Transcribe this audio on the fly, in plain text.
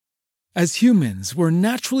As humans, we're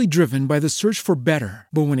naturally driven by the search for better.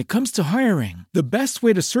 But when it comes to hiring, the best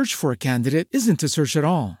way to search for a candidate isn't to search at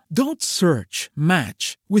all. Don't search,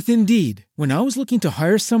 match with Indeed. When I was looking to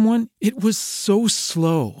hire someone, it was so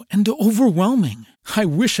slow and overwhelming. I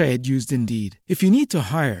wish I had used Indeed. If you need to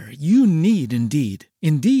hire, you need Indeed.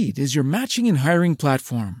 Indeed is your matching and hiring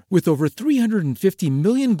platform with over 350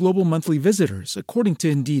 million global monthly visitors, according to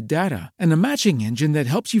Indeed data, and a matching engine that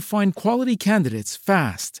helps you find quality candidates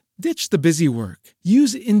fast. Ditch the busy work.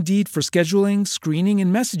 Use Indeed for scheduling, screening,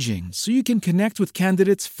 and messaging so you can connect with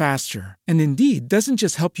candidates faster. And Indeed doesn't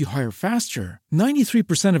just help you hire faster.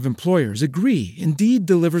 93% of employers agree Indeed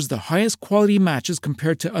delivers the highest quality matches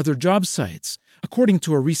compared to other job sites, according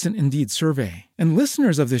to a recent Indeed survey. And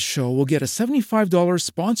listeners of this show will get a $75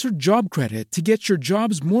 sponsored job credit to get your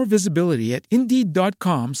jobs more visibility at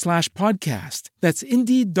Indeed.com/podcast. That's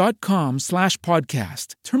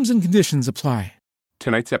Indeed.com/podcast. Terms and conditions apply.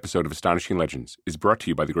 Tonight's episode of Astonishing Legends is brought to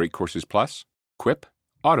you by the Great Courses Plus, Quip,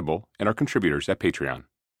 Audible, and our contributors at Patreon.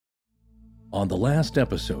 On the last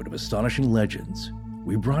episode of Astonishing Legends,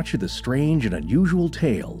 we brought you the strange and unusual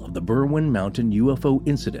tale of the Berwyn Mountain UFO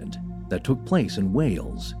incident that took place in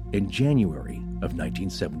Wales in January of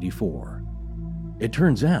 1974. It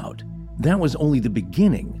turns out that was only the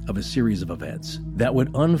beginning of a series of events that would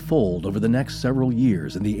unfold over the next several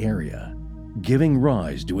years in the area, giving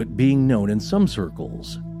rise to it being known in some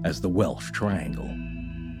circles as the Welsh Triangle.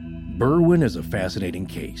 Berwyn is a fascinating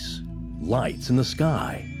case. Lights in the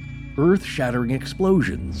sky, earth-shattering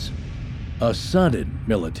explosions, a sudden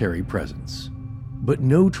military presence, but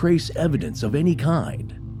no trace evidence of any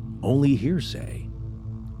kind, only hearsay.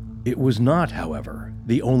 It was not, however,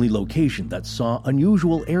 the only location that saw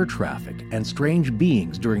unusual air traffic and strange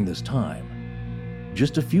beings during this time.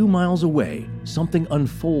 Just a few miles away, something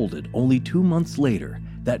unfolded only 2 months later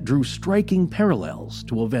that drew striking parallels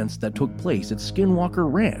to events that took place at Skinwalker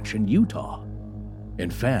Ranch in Utah. In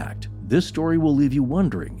fact, this story will leave you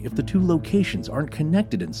wondering if the two locations aren't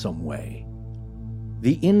connected in some way.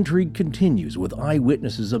 The intrigue continues with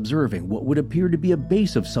eyewitnesses observing what would appear to be a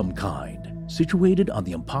base of some kind, situated on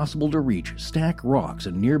the impossible-to-reach Stack Rocks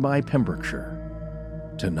in nearby Pembrokeshire.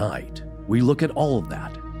 Tonight, we look at all of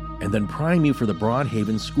that, and then prime you for the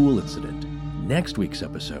Broadhaven school incident. Next week's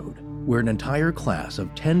episode, where an entire class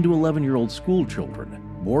of 10 to 11-year-old school children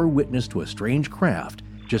bore witness to a strange craft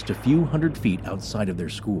just a few hundred feet outside of their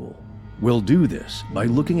school. We'll do this by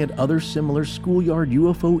looking at other similar schoolyard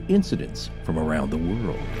UFO incidents from around the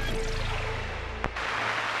world.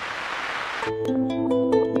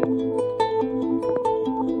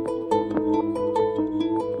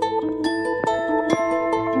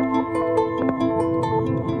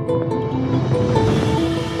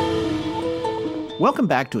 Welcome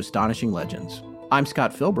back to Astonishing Legends. I'm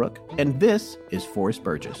Scott Philbrook, and this is Forrest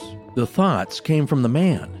Burgess. The thoughts came from the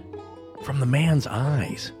man's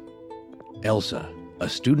eyes. Elsa, a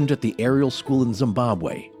student at the Ariel School in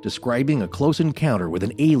Zimbabwe, describing a close encounter with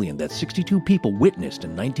an alien that 62 people witnessed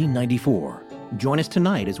in 1994. Join us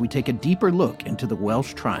tonight as we take a deeper look into the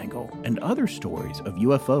Welsh Triangle and other stories of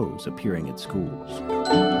UFOs appearing at schools.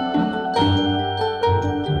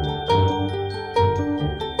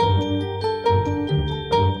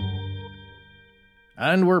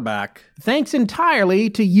 And we're back. Thanks entirely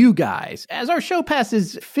to you guys, as our show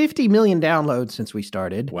passes 50 million downloads since we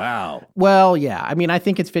started. Wow. Well, yeah. I mean, I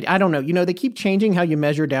think it's 50. I don't know. You know, they keep changing how you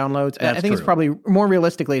measure downloads. That's I think true. It's probably, more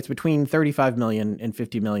realistically, it's between 35 million and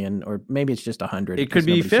 50 million, or maybe it's just 100. It could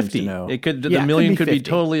be 50. The million could be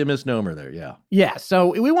totally a misnomer there, yeah. Yeah,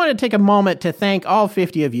 so we want to take a moment to thank all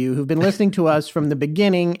 50 of you who've been listening to us from the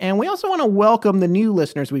beginning, and we also want to welcome the new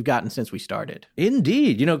listeners we've gotten since we started.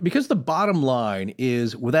 Indeed. You know, because the bottom line is,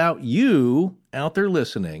 without you out there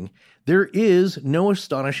listening, there is no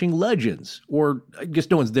Astonishing Legends. Or I guess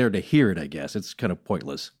no one's there to hear it, I guess. It's kind of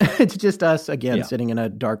pointless. It's just us, again, sitting in a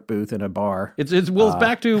dark booth in a bar. It's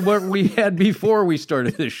back to what we had before we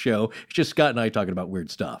started this show. It's just Scott and I talking about weird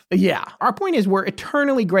stuff. Yeah. Our point is we're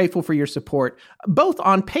eternally grateful for your support, both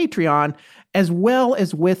on Patreon as well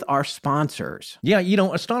as with our sponsors. Yeah, you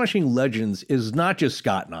know, Astonishing Legends is not just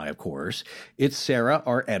Scott and I, of course. It's Sarah,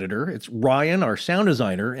 our editor. It's Ryan, our sound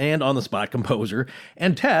designer and on-the-spot composer.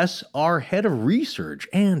 And Tess, our head of research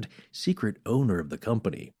and secret owner of the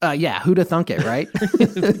company. Yeah, who'da thunk it, right?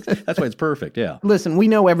 That's why it's perfect, yeah. Listen, we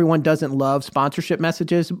know everyone doesn't love sponsorship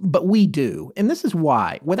messages, but we do. And this is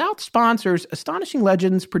why. Without sponsors, Astonishing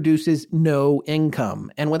Legends produces no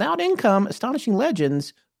income. And without income, Astonishing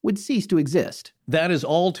Legends would cease to exist. That is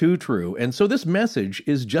all too true. And so this message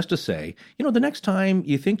is just to say, the next time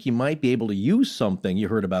you think you might be able to use something you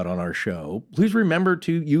heard about on our show, please remember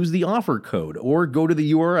to use the offer code or go to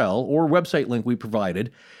the URL or website link we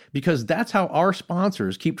provided, because that's how our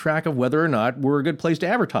sponsors keep track of whether or not we're a good place to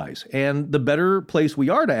advertise. And the better place we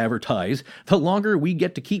are to advertise, the longer we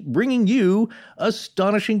get to keep bringing you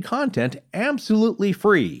astonishing content absolutely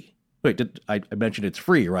free. Wait, I mentioned it's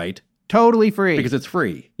free, right? Totally free. Because it's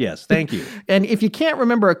free. Yes, thank you. And if you can't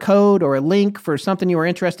remember a code or a link for something you were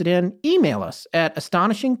interested in, email us at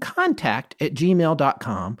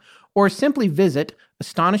astonishingcontact@gmail.com or simply visit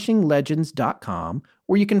astonishinglegends.com,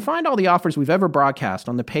 where you can find all the offers we've ever broadcast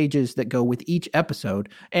on the pages that go with each episode,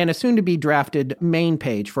 and a soon-to-be drafted main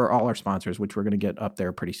page for all our sponsors, which we're going to get up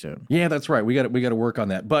there pretty soon. Yeah, that's right. We got to work on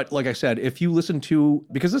that. But like I said, if you listen to,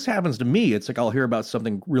 because this happens to me, it's like I'll hear about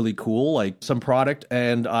something really cool, like some product,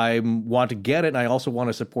 and I want to get it, and I also want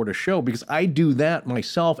to support a show, because I do that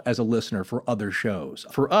myself as a listener for other shows.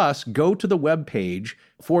 For us, go to the webpage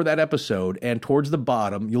for that episode, and towards the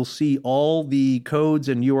bottom, you'll see all the codes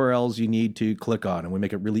and URLs you need to click on, and we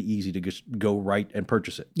make it really easy to just go right and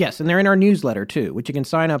purchase it. Yes, and they're in our newsletter too, which you can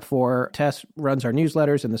sign up for. Tess runs our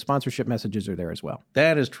newsletters, and the sponsorship messages are there as well.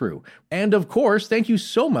 That is true. And of course, thank you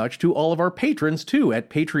so much to all of our patrons too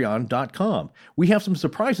at patreon.com. We have some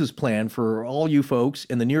surprises planned for all you folks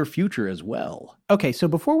in the near future as well. Okay, so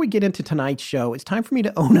before we get into tonight's show, it's time for me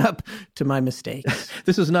to own up to my mistakes.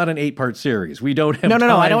 This is not an 8-part series. We don't have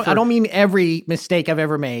No, I don't mean every mistake I've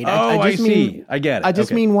ever made. I see. I get it. I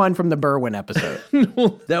just mean one from the Berwyn episode.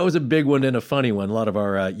 That was a big one and a funny one. A lot of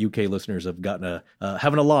our UK listeners have gotten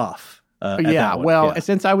having a laugh.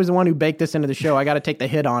 Since I was the one who baked this into the show, I got to take the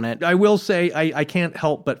hit on it. I will say I can't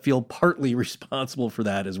help but feel partly responsible for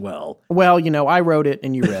that as well. Well, I wrote it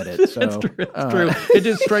and you read it. So, That's true. It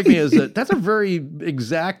did strike me as that's a very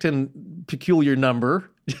exact and peculiar number.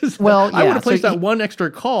 I would have placed that one extra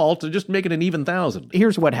call to just make it an even 1,000.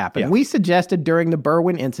 Here's what happened. Yeah. We suggested during the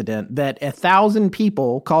Berwyn incident that 1,000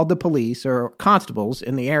 people called the police or constables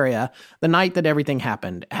in the area the night that everything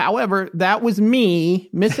happened. However, that was me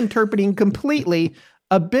misinterpreting completely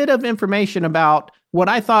a bit of information about what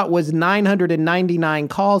I thought was 999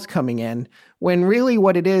 calls coming in, when really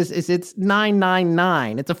what it is it's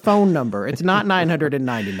 999. It's a phone number. It's not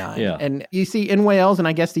 999. Yeah. And you see in Wales, and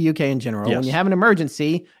I guess the UK in general, when you have an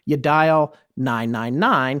emergency, you dial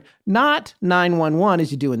 999, not 911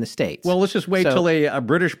 as you do in the States. Well, let's just wait till a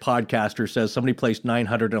British podcaster says somebody placed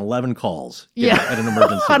 911 calls at an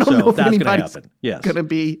emergency. I don't know if that's going to anybody's happen. Yes. going to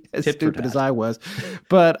be as stupid as I was.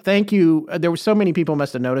 But thank you. There were so many people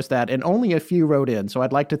must have noticed that, and only a few wrote in. So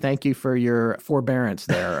I'd like to thank you for your forbearance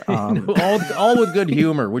there. All with good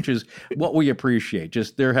humor, which is what we appreciate.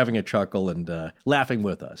 Just they're having a chuckle and laughing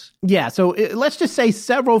with us. Yeah, so let's just say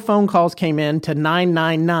several phone calls came in to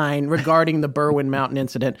 999 regarding the Berwyn Mountain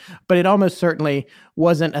incident, but it almost certainly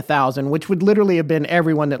wasn't 1,000, which would literally have been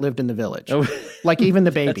everyone that lived in the village, like even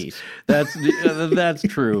the babies. That's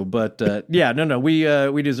true, but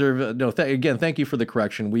we deserve again. Thank you for the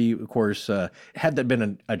correction. We of course had that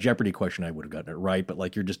been a Jeopardy question, I would have gotten it right, but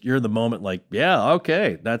like you're in the moment, like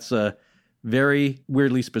okay, that's a very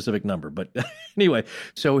weirdly specific number. But anyway,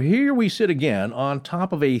 so here we sit again on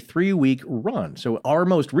top of a 3-week run. So our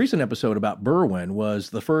most recent episode about Berwyn was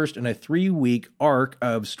the first in a 3-week arc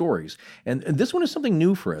of stories. And this one is something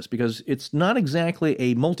new for us because it's not exactly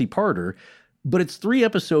a multi-parter, but it's 3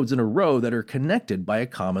 episodes in a row that are connected by a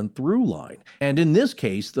common through line. And in this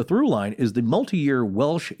case, the through line is the multi-year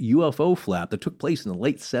Welsh UFO flap that took place in the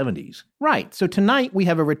late 70s. Right. So tonight we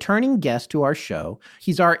have a returning guest to our show.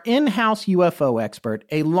 He's our in-house UFO expert,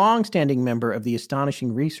 a long-standing member of the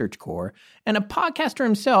Astonishing Research Corps, and a podcaster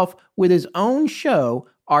himself with his own show,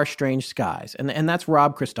 Our Strange Skies. And that's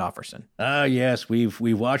Rob Christofferson. Yes, we've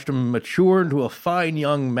watched him mature into a fine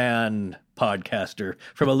young man podcaster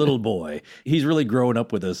from a little boy. He's really grown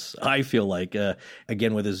up with us, I feel like,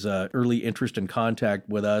 again, with his early interest and contact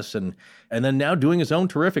with us, and then now doing his own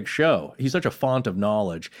terrific show. He's such a font of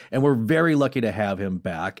knowledge, and we're very lucky to have him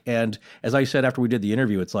back. And as I said after we did the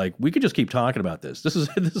interview, it's like, we could just keep talking about this. This is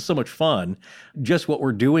so much fun. Just what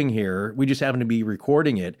we're doing here. We just happen to be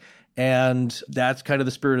recording it. And that's kind of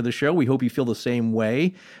the spirit of the show. We hope you feel the same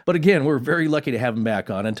way. But again, we're very lucky to have him back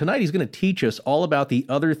on. And tonight he's going to teach us all about the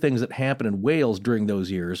other things that happened in Wales during those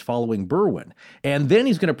years following Berwyn. And then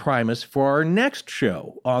he's going to prime us for our next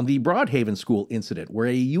show on the Broadhaven School incident, where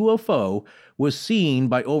a UFO was seen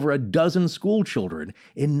by over a dozen school children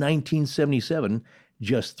in 1977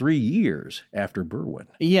 just 3 years after Berwyn.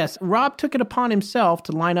 Yes, Rob took it upon himself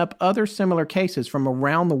to line up other similar cases from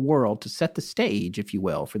around the world to set the stage, if you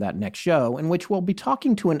will, for that next show, in which we'll be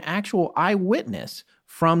talking to an actual eyewitness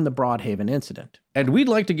from the Broadhaven incident. And we'd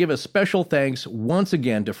like to give a special thanks once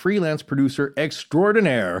again to freelance producer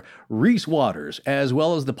extraordinaire Rhys Waters, as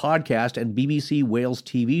well as the podcast and BBC Wales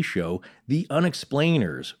TV show, The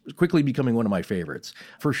Unexplainers, quickly becoming one of my favorites,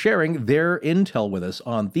 for sharing their intel with us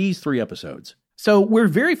on these 3 episodes. So we're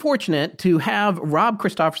very fortunate to have Rob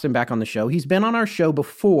Christofferson back on the show. He's been on our show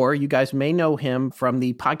before. You guys may know him from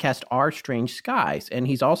the podcast Our Strange Skies, and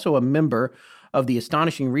he's also a member of the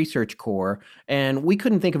Astonishing Research Corps, and we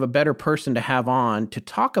couldn't think of a better person to have on to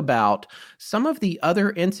talk about some of the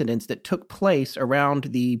other incidents that took place around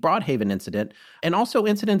the Broadhaven incident, and also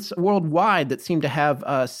incidents worldwide that seem to have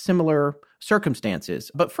similar circumstances.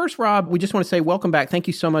 But first, Rob, we just want to say welcome back. Thank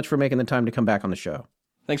you so much for making the time to come back on the show.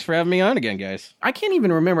 Thanks for having me on again, guys. I can't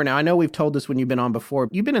even remember now. I know we've told this when you've been on before.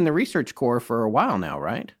 You've been in the Research Corps for a while now,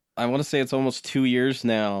 right? I want to say it's almost 2 years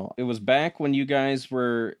now. It was back when you guys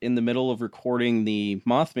were in the middle of recording the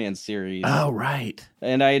Mothman series. Oh, right.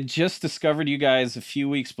 And I had just discovered you guys a few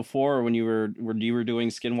weeks before when you were doing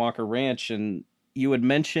Skinwalker Ranch, and you had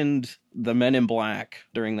mentioned the Men in Black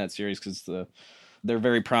during that series because they're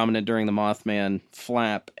very prominent during the Mothman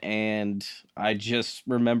flap. And I just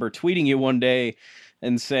remember tweeting you one day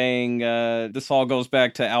and saying, this all goes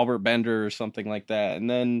back to Albert Bender or something like that. And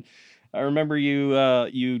then I remember you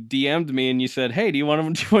DM'd me and you said, hey, do you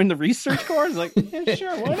want to join the Research Corps? I was like, yeah,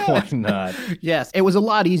 sure, why not? Why not? Yes, it was a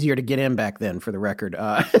lot easier to get in back then, for the record.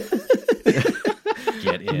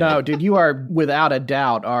 Get in. No, dude, you are without a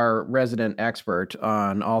doubt our resident expert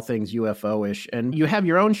on all things UFO-ish. And you have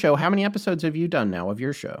your own show. How many episodes have you done now of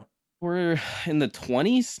your show? We're in the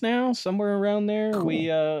 20s now, somewhere around there. Cool.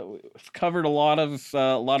 We've covered a lot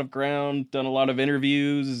of ground, done a lot of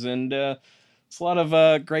interviews, and it's a lot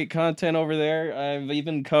of great content over there. I've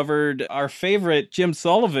even covered our favorite Jim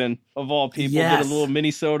Sullivan, of all people. Yes. Did a little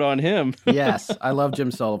mini-sode on him. Yes, I love Jim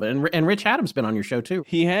Sullivan. And Rich Adams been on your show, too.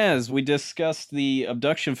 He has. We discussed the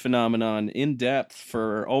abduction phenomenon in depth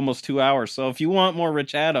for almost 2 hours. So if you want more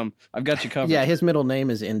Rich Adam, I've got you covered. Yeah, his middle name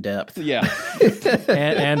is In Depth. Yeah.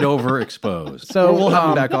 and overexposed. So, we'll have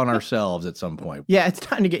him back on ourselves at some point. Yeah, it's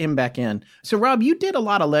time to get him back in. So, Rob, you did a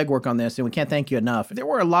lot of legwork on this, and we can't thank you enough. There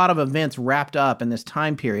were a lot of events wrapped up in this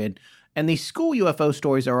time period, and these school UFO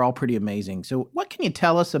stories are all pretty amazing. So what can you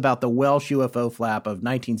tell us about the Welsh UFO flap of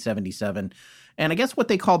 1977, and I guess what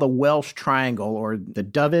they call the Welsh Triangle, or the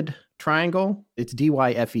Dyfed Triangle? It's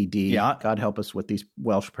D-Y-F-E-D. Yeah. God help us with these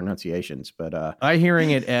Welsh pronunciations. But I'm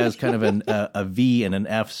hearing it as kind of a V and an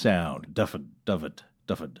F sound. Dyfed.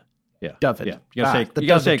 Yeah. Dyfed. Yeah. You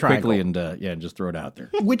gotta say it quickly and just throw it out there.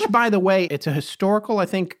 Which, by the way, it's a historical, I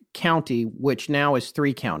think, county, which now is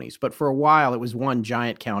 3 counties. But for a while, it was one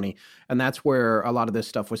giant county. And that's where a lot of this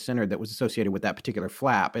stuff was centered that was associated with that particular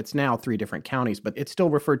flap. It's now 3 different counties, but it's still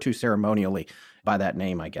referred to ceremonially by that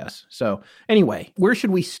name, I guess. So anyway, where should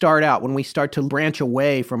we start out when we start to branch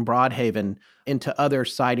away from Broadhaven into other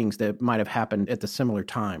sightings that might have happened at the similar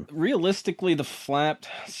time? Realistically, the flap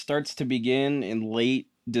starts to begin in late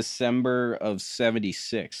December of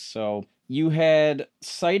 76. So you had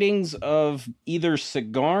sightings of either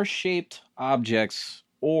cigar-shaped objects,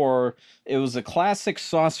 or it was a classic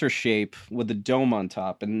saucer shape with a dome on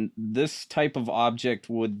top. And this type of object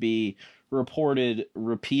would be reported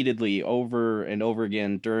repeatedly over and over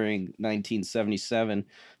again during 1977.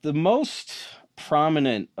 The most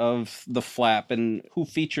prominent of the flap, and who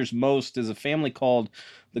features most, is a family called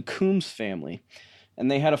the Coombs family. And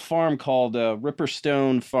they had a farm called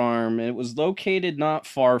Ripperstone Farm. And it was located not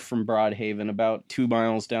far from Broadhaven, about 2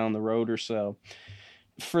 miles down the road or so.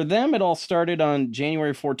 For them, it all started on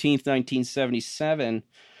January 14th, 1977.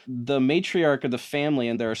 The matriarch of the family,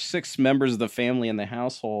 and there are 6 members of the family in the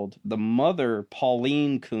household, the mother,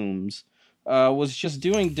 Pauline Coombs, was just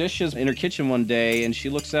doing dishes in her kitchen one day, and she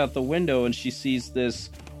looks out the window and she sees this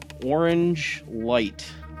orange light.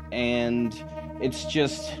 And it's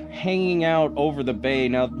just hanging out over the bay.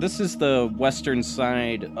 Now, this is the western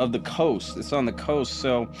side of the coast. It's on the coast,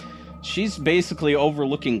 so she's basically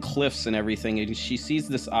overlooking cliffs and everything, and she sees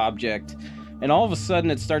this object, and all of a sudden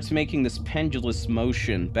it starts making this pendulous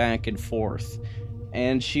motion back and forth.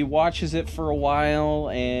 And she watches it for a while,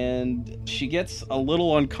 and she gets a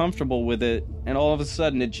little uncomfortable with it, and all of a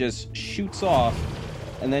sudden it just shoots off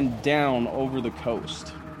and then down over the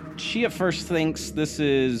coast. She at first thinks this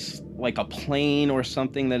is like a plane or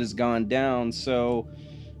something that has gone down, so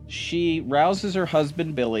she rouses her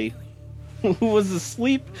husband Billy, who was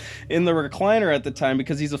asleep in the recliner at the time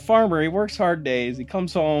because he's a farmer. He works hard days. He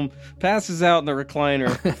comes home, passes out in the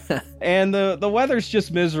recliner, and the weather's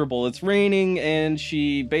just miserable. It's raining, and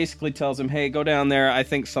she basically tells him, hey, go down there. I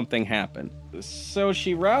think something happened. So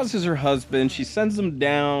she rouses her husband. She sends him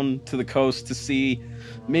down to the coast to see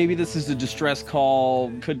maybe this is a distress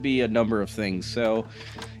call. Could be a number of things. So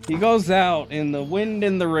he goes out in the wind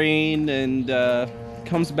and the rain and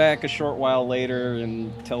comes back a short while later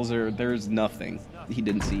and tells her there's nothing. He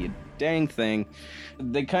didn't see a dang thing.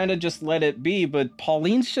 They kind of just let it be, but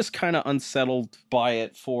Pauline's just kind of unsettled by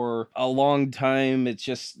it for a long time. It's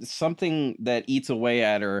just something that eats away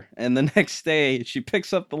at her. And the next day, she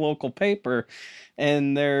picks up the local paper,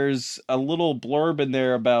 and there's a little blurb in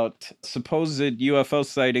there about supposed UFO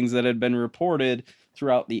sightings that had been reported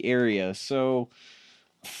throughout the area. So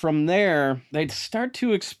from there, they'd start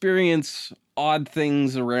to experience odd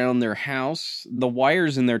things around their house. The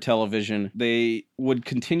wires in their television, they would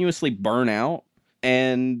continuously burn out,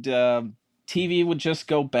 and TV would just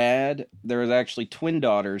go bad. There was actually twin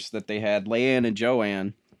daughters that they had, Leanne and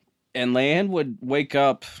Joanne. And Leanne would wake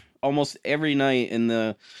up almost every night in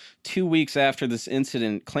the 2 weeks after this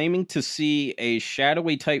incident, claiming to see a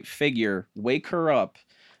shadowy type figure wake her up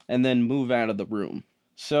and then move out of the room.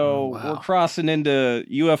 So we're crossing into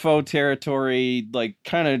UFO territory, like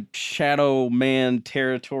kind of shadow man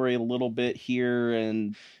territory a little bit here,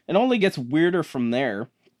 and it only gets weirder from there.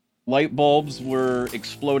 Light bulbs were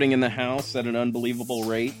exploding in the house at an unbelievable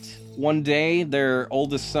rate. One day, their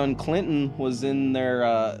oldest son, Clinton, was in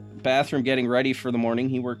their bathroom getting ready for the morning.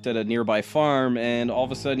 He worked at a nearby farm, and all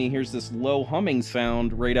of a sudden he hears this low humming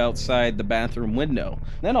sound right outside the bathroom window.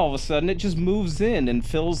 Then all of a sudden it just moves in and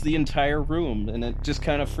fills the entire room, and it just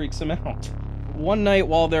kind of freaks him out. One night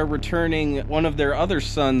while they're returning one of their other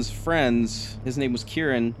son's friends, his name was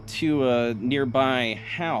Kieran, to a nearby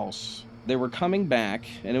house, they were coming back,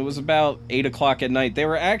 and it was about 8 o'clock at night. They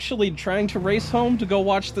were actually trying to race home to go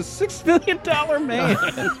watch the $6 Million Man.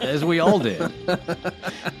 As we all did.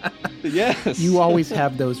 Yes. You always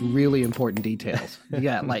have those really important details.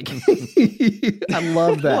 Yeah, like, I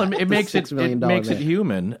love that. Well, it makes it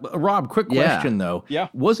human. Rob, quick question, though. Yeah.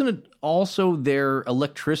 Wasn't it also their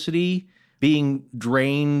electricity being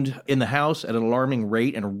drained in the house at an alarming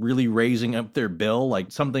rate and really raising up their bill?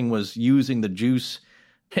 Like something was using the juice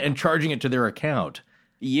and charging it to their account.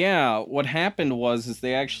 Yeah, what happened was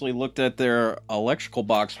they actually looked at their electrical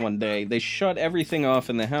box one day. They shut everything off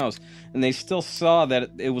in the house, and they still saw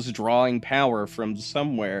that it was drawing power from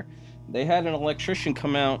somewhere. They had an electrician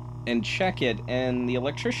come out and check it, and the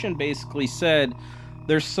electrician basically said,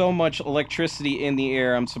 there's so much electricity in the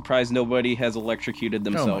air, I'm surprised nobody has electrocuted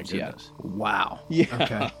themselves yet. Wow. Yeah.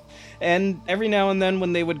 Okay. And every now and then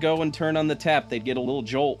when they would go and turn on the tap, they'd get a little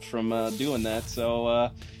jolt from doing that. So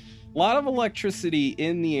a lot of electricity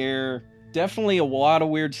in the air, definitely a lot of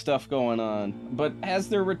weird stuff going on. But as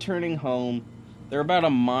they're returning home, they're about a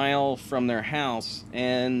mile from their house,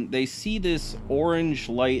 and they see this orange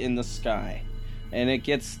light in the sky. And it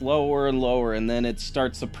gets lower and lower, and then it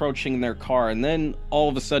starts approaching their car, and then all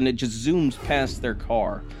of a sudden it just zooms past their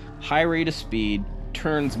car. High rate of speed,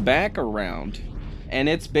 turns back around, and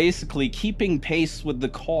it's basically keeping pace with the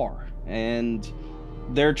car. And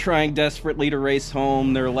they're trying desperately to race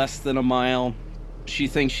home. They're less than a mile. She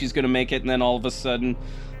thinks she's going to make it, and then all of a sudden,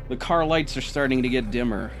 the car lights are starting to get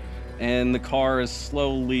dimmer, and the car is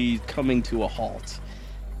slowly coming to a halt.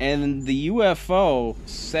 And the UFO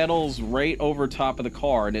settles right over top of the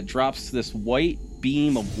car, and it drops this white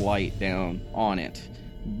beam of light down on it.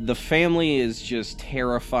 The family is just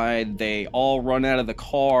terrified. They all run out of the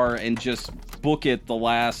car and just book it the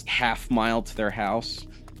last half mile to their house.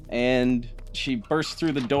 And she bursts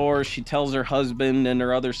through the door. She tells her husband and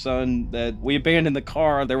her other son that we abandoned the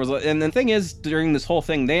car. And the thing is, during this whole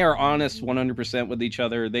thing, they are honest 100% with each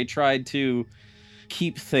other. They tried to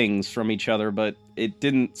keep things from each other, but it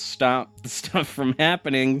didn't stop the stuff from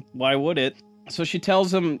happening. Why would it? So she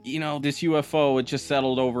tells him, this UFO, it just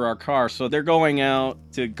settled over our car. So they're going out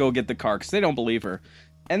to go get the car because they don't believe her.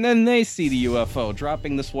 And then they see the UFO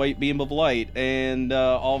dropping this white beam of light, and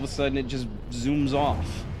all of a sudden it just zooms off.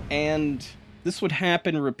 And this would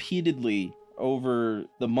happen repeatedly over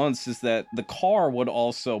the months, is that the car would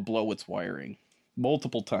also blow its wiring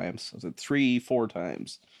multiple times. Was it 3-4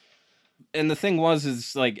 times? And the thing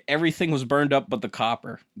is like everything was burned up but the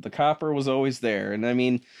copper. The copper was always there. And I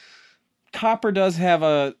mean, copper has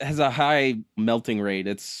a high melting rate.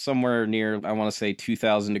 It's somewhere near, I want to say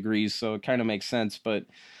 2,000 degrees, so it kind of makes sense. But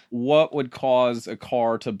what would cause a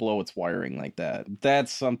car to blow its wiring like that.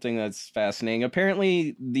 That's something that's fascinating.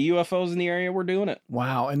 Apparently, the UFOs in the area were doing it.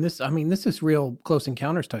 Wow. And this is real Close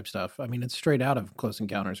Encounters type stuff. I mean, it's straight out of Close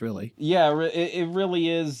Encounters, really. Yeah, it really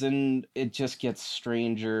is, and it just gets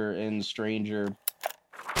stranger and stranger.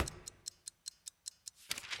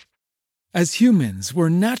 As humans, we're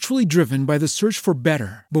naturally driven by the search for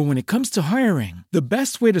better. But when it comes to hiring, the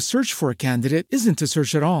best way to search for a candidate isn't to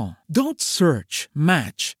search at all. Don't search,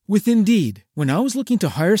 match with Indeed. When I was looking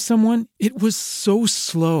to hire someone, it was so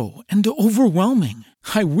slow and overwhelming.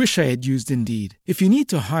 I wish I had used Indeed. If you need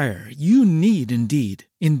to hire, you need Indeed.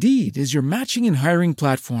 Indeed is your matching and hiring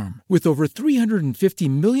platform with over 350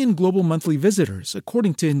 million global monthly visitors,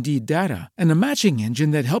 according to Indeed data, and a matching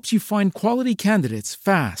engine that helps you find quality candidates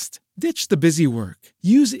fast. Ditch the busy work.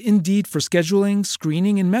 Use Indeed for scheduling,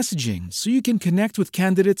 screening, and messaging so you can connect with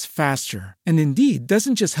candidates faster. And Indeed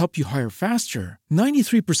doesn't just help you hire faster.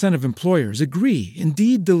 93% of employers agree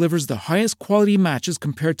Indeed delivers the highest quality matches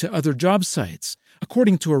compared to other job sites,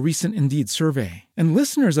 according to a recent Indeed survey. And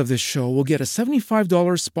listeners of this show will get a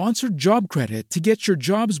 $75 sponsored job credit to get your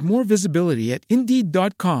jobs more visibility at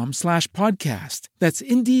Indeed.com/podcast. That's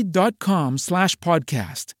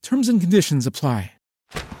Indeed.com/podcast. Terms and conditions apply.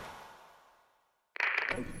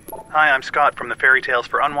 Hi, I'm Scott from the Fairy Tales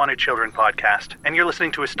for Unwanted Children podcast, and you're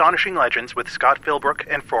listening to Astonishing Legends with Scott Philbrook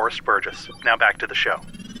and Forrest Burgess. Now back to the show.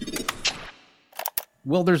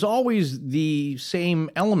 Well, there's always the same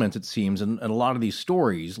elements, it seems, in a lot of these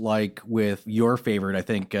stories, like with your favorite, I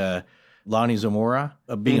think, Lonnie Zamora,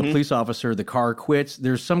 being a police officer, the car quits.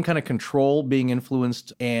 There's some kind of control being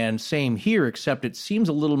influenced, and same here, except it seems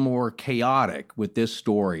a little more chaotic with this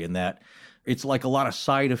story in that it's like a lot of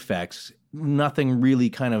side effects, nothing really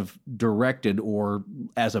kind of directed or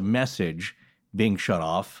as a message being shut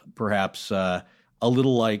off. Perhaps a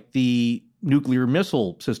little like the nuclear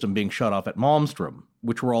missile system being shut off at Malmstrom,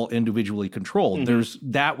 which were all individually controlled.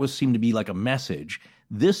 Seemed to be like a message.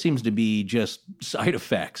 This seems to be just side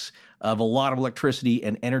effects of a lot of electricity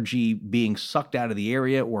and energy being sucked out of the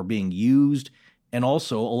area or being used, and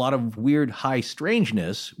also a lot of weird high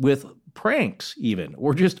strangeness with pranks even,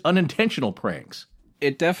 or just unintentional pranks.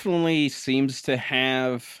 It definitely seems to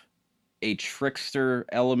have a trickster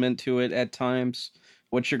element to it at times.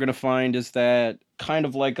 What you're going to find is that, kind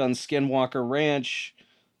of like on Skinwalker Ranch,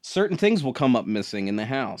 certain things will come up missing in the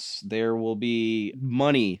house. There will be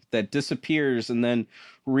money that disappears and then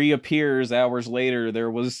reappears hours later. There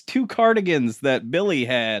was 2 cardigans that Billy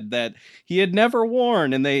had that he had never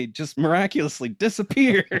worn, and they just miraculously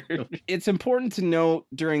disappeared. It's important to note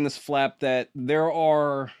during this flap that there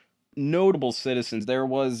are notable citizens. There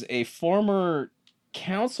was a former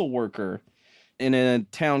council worker in a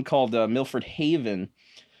town called Milford Haven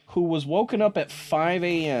who was woken up at 5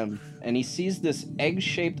 a.m. and he sees this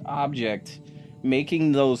egg-shaped object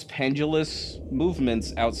making those pendulous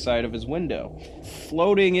movements outside of his window.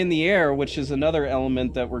 Floating in the air, which is another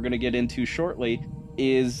element that we're going to get into shortly,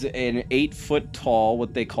 is an 8-foot tall,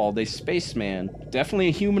 what they called a spaceman. Definitely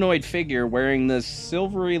a humanoid figure wearing this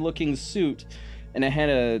silvery looking suit, and it had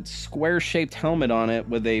a square-shaped helmet on it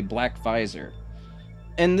with a black visor.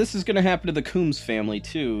 And this is going to happen to the Coombs family,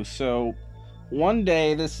 too. So, one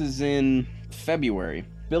day, this is in February,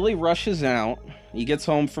 Billy rushes out. He gets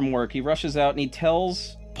home from work. He rushes out, and he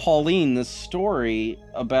tells Pauline this story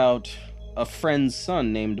about a friend's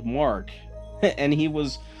son named Mark. And he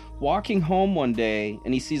was walking home one day,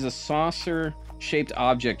 and he sees a saucer-shaped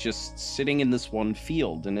object just sitting in this one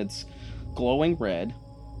field, and it's glowing red.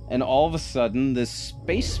 And all of a sudden, this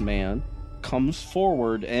spaceman comes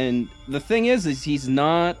forward, and the thing is he's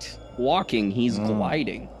not walking, he's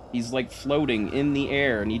gliding. He's like floating in the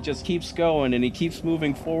air, and he just keeps going, and he keeps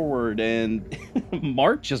moving forward, and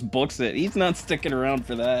Mark just books it. He's not sticking around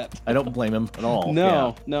for that. I don't blame him at all.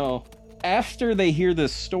 No. After they hear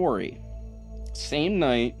this story, same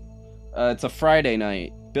night, it's a Friday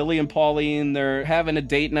night, Billy and Pauline, they're having a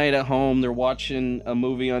date night at home. They're watching a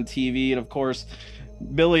movie on TV, and of course,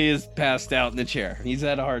 Billy is passed out in the chair. He's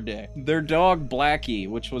had a hard day. Their dog, Blackie,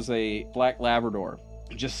 which was a black Labrador,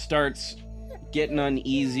 just starts getting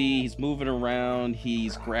uneasy. He's moving around.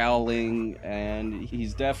 He's growling, and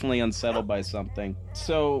he's definitely unsettled by something.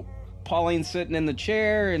 So Pauline's sitting in the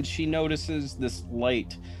chair, and she notices this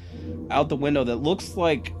light out the window that looks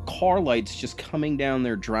like car lights just coming down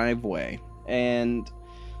their driveway. And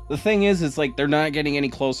the thing is like they're not getting any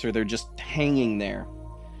closer. They're just hanging there.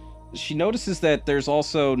 She notices that there's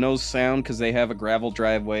also no sound because they have a gravel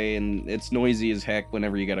driveway, and it's noisy as heck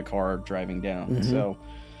whenever you got a car driving down. So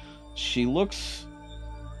she looks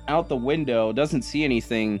out the window, doesn't see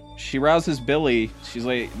anything. She rouses Billy. She's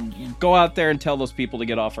like, go out there and tell those people to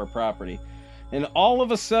get off our property. And all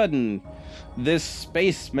of a sudden, this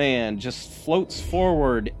spaceman just floats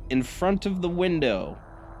forward in front of the window.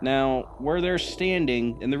 Now, where they're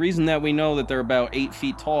standing, and the reason that we know that they're about 8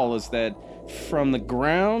 feet tall is that from the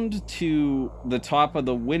ground to the top of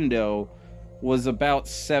the window was about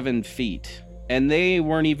 7 feet. And they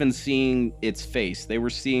weren't even seeing its face. They were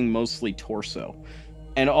seeing mostly torso.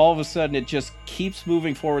 And all of a sudden, it just keeps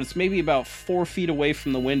moving forward. It's maybe about 4 feet away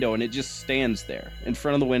from the window, and it just stands there in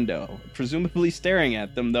front of the window, presumably staring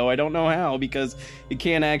at them, though I don't know how, because it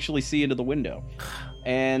can't actually see into the window.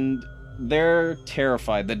 And they're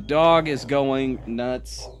terrified. The dog is going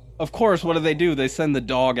nuts. Of course, what do? They send the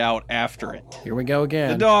dog out after it. Here we go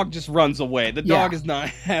again. The dog just runs away. The dog is not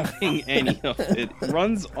having any of it. It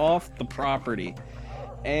runs off the property.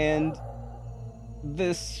 And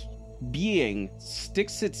this being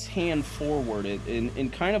sticks its hand forward in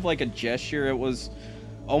kind of like a gesture. It was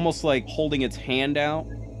almost like holding its hand out.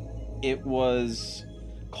 It was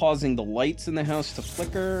causing the lights in the house to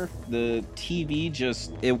flicker. The TV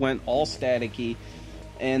it went all staticky,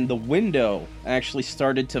 and the window actually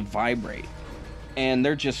started to vibrate. And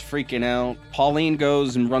they're just freaking out. Pauline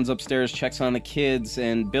goes and runs upstairs, checks on the kids,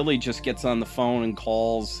 and Billy just gets on the phone and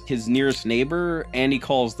calls his nearest neighbor, and he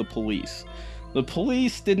calls the police. The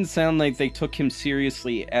police didn't sound like they took him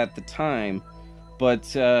seriously at the time, but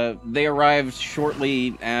they arrived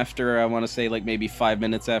shortly after, I want to say like maybe 5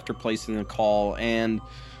 minutes after placing the call, and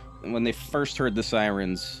when they first heard the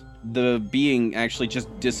sirens, the being actually just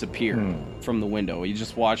disappeared from the window. You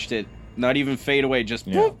just watched it not even fade away, just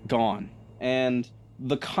whoop, gone. And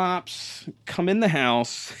the cops come in the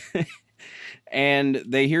house and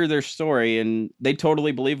they hear their story, and they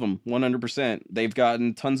totally believe them 100%. They've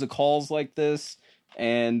gotten tons of calls like this,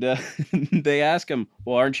 and they ask them,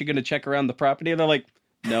 well, aren't you going to check around the property? And they're like,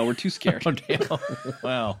 no, we're too scared. Oh, damn.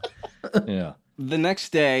 Wow. Yeah. The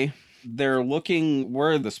next day, they're looking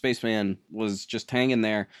where the spaceman was just hanging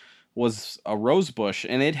there was a rose bush,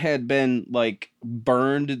 and it had been like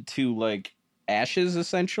burned to like ashes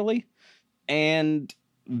essentially. And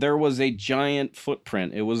there was a giant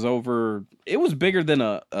footprint. It was bigger than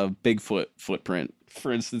a Bigfoot footprint,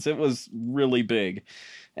 for instance. It was really big.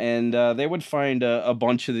 And they would find a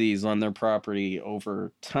bunch of these on their property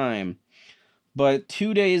over time. But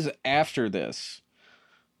 2 days after this,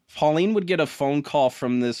 Pauline would get a phone call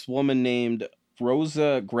from this woman named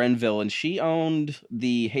Rosa Grenville, and she owned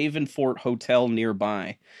the Haven Fort Hotel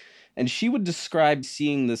nearby. And she would describe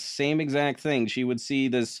seeing the same exact thing. She would see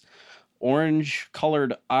this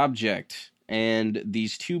orange-colored object and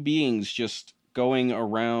these two beings just going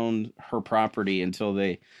around her property until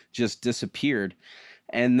they just disappeared.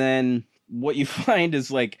 And then what you find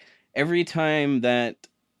is, like, every time that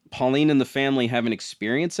Pauline and the family have an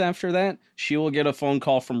experience after that, she will get a phone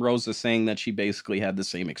call from Rosa saying that she basically had the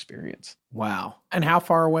same experience. Wow. And how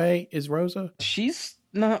far away is Rosa? She's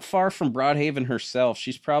not far from Broadhaven herself.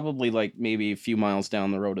 She's probably like maybe a few miles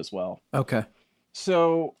down the road as well. Okay.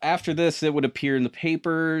 So after this, it would appear in the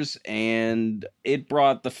papers, and it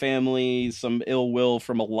brought the family some ill will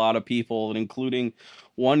from a lot of people, including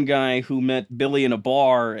one guy who met Billy in a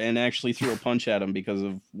bar and actually threw a punch at him because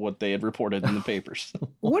of what they had reported in the papers.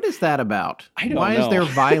 What is that about? I don't Why know. is there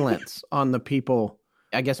violence on the people?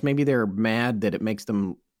 I guess maybe they're mad that it makes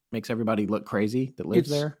everybody look crazy that lives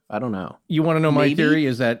there. I don't know. You want to know my Maybe? theory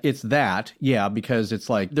is that it's that, yeah, because it's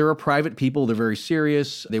like they're a private people. They're very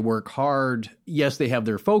serious. They work hard. Yes, they have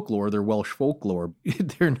their folklore, their Welsh folklore.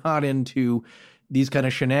 They're not into these kind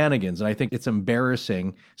of shenanigans. And I think it's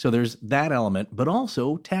embarrassing. So there's that element, but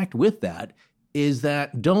also tacked with that is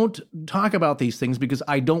that don't talk about these things because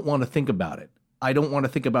I don't want to think about it. I don't want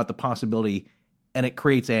to think about the possibility, and it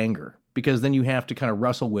creates anger because then you have to kind of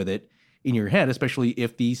wrestle with it in your head, especially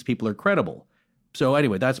if these people are credible. So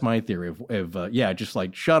anyway, that's my theory of just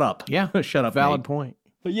like, shut up. Yeah. Shut up. Valid mate. point.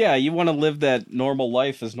 But yeah, you want to live that normal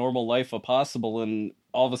life as possible, and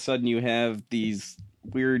all of a sudden you have these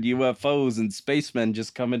weird UFOs and spacemen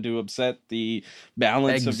just coming to upset the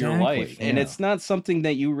balance of your life. And yeah. it's not something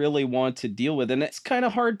that you really want to deal with. And it's kind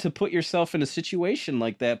of hard to put yourself in a situation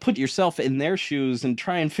like that, put yourself in their shoes and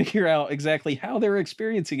try and figure out exactly how they're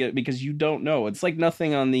experiencing it, because you don't know. It's like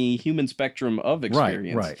nothing on the human spectrum of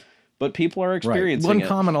experience. Right. But people are experiencing One it.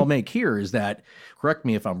 comment I'll make here is that, correct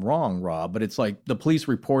me if I'm wrong, Rob, but it's like the police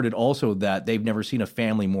reported also that they've never seen a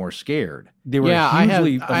family more scared. They were I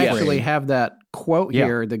hugely actually afraid. have that quote Yeah.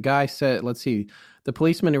 here. The guy said, let's see, the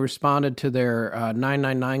policeman who responded to their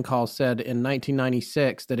 999 call said in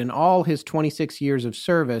 1996 that in all his 26 years of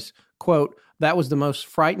service, quote, That was the most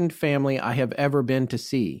frightened family I have ever been to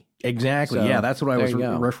see. Exactly. So, yeah, that's what I was there you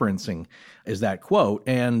go. referencing, is that quote.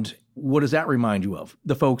 And what does that remind you of?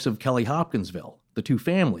 The folks of Kelly Hopkinsville, the two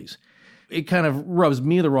families. It kind of rubs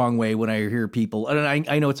me the wrong way when I hear people, and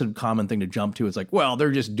I know it's a common thing to jump to. It's like, well,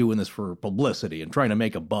 they're just doing this for publicity and trying to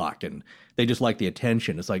make a buck, and they just like the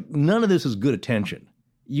attention. It's like, none of this is good attention.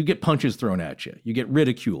 You get punches thrown at you. You get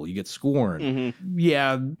ridicule. You get scorn. Mm-hmm.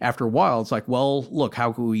 Yeah, after a while, it's like, well, look,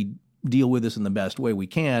 how can we deal with this in the best way we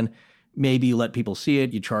can? Maybe you let people see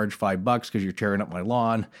it. You charge $5 because you're tearing up my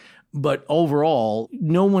lawn. But overall,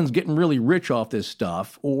 no one's getting really rich off this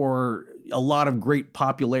stuff or a lot of great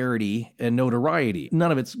popularity and notoriety.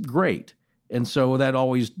 None of it's great. And so that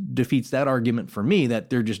always defeats that argument for me that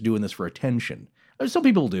they're just doing this for attention. Some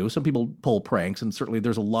people do. Some people pull pranks, and certainly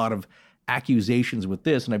there's a lot of accusations with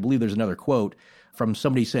this. And I believe there's another quote from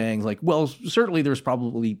somebody saying, like, well, certainly there's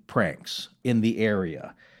probably pranks in the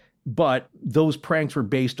area, but those pranks were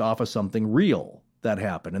based off of something real that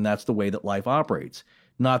happened. And that's the way that life operates,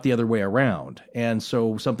 not the other way around. And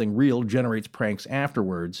so something real generates pranks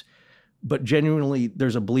afterwards. But genuinely,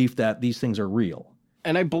 there's a belief that these things are real.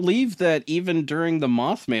 And I believe that even during the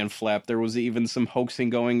Mothman flap, there was even some hoaxing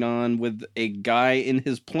going on with a guy in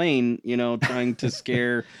his plane, trying to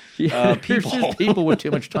scare There's people. just people with too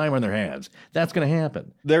much time on their hands. That's going to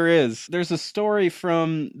happen. There's a story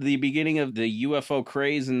from the beginning of the UFO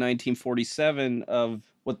craze in 1947 of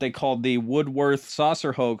what they called the Woodworth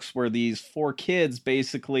saucer hoax, where these 4 kids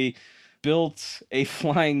basically built a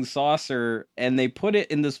flying saucer and they put it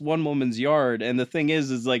in this one woman's yard. And the thing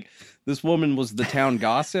is like, this woman was the town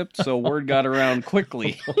gossip, so word got around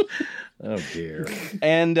quickly. Oh, dear.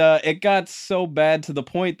 And it got so bad to the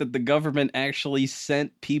point that the government actually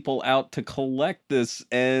sent people out to collect this.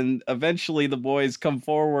 And eventually the boys come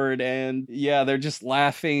forward and, yeah, they're just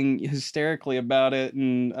laughing hysterically about it.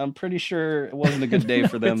 And I'm pretty sure it wasn't a good day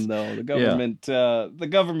for them, though. The government slapped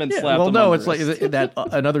them. Well, no, on it's the like wrist. that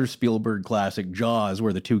another Spielberg classic, Jaws,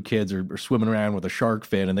 where the 2 kids are swimming around with a shark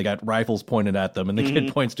fin and they got rifles pointed at them. And the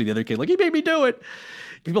kid points to the other kid like, he made me do it.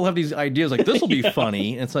 People have these ideas like, this will be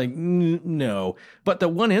funny. And it's like, no. But the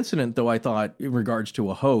one incident, though, I thought in regards to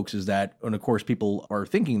a hoax is that, and of course people are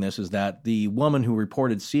thinking this, is that the woman who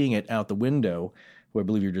reported seeing it out the window, who I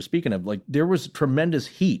believe you're just speaking of, like, there was tremendous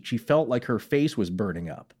heat. She felt like her face was burning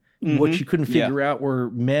up. What she couldn't figure out were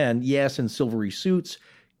men, yes, in silvery suits,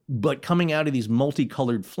 but coming out of these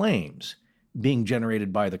multicolored flames being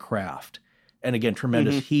generated by the craft. And again,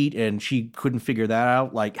 tremendous heat, and she couldn't figure that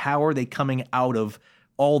out. Like, how are they coming out of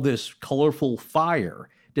all this colorful fire?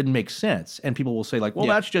 Didn't make sense. And people will say, like, well,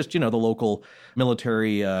 that's just, the local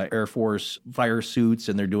military, Air Force fire suits,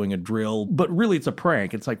 and they're doing a drill. But really, it's a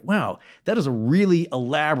prank. It's like, wow, that is a really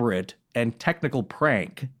elaborate and technical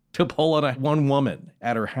prank to pull on one woman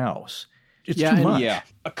at her house. It's too much. Yeah.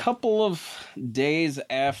 A couple of days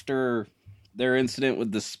after their incident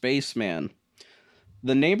with the spaceman,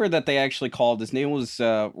 the neighbor that they actually called, his name was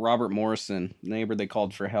Robert Morrison, the neighbor they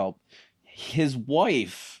called for help. His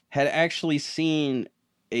wife had actually seen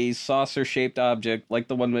a saucer-shaped object like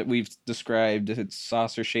the one that we've described. It's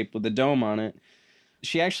saucer-shaped with a dome on it.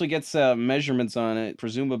 She actually gets measurements on it,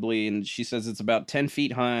 presumably, and she says it's about 10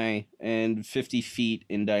 feet high and 50 feet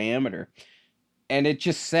in diameter. And it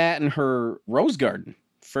just sat in her rose garden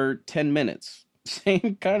for 10 minutes.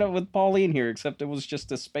 Same kind of with Pauline here, except it was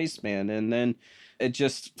just a spaceman. And then it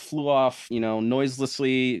just flew off,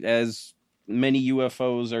 noiselessly, as many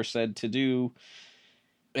UFOs are said to do.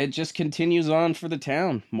 It just continues on for the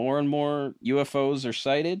town. More and more UFOs are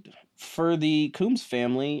sighted. For the Coombs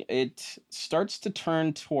family, it starts to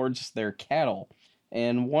turn towards their cattle.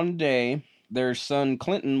 And one day, their son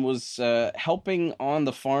Clinton was helping on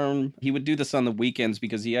the farm. He would do this on the weekends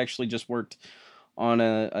because he actually just worked on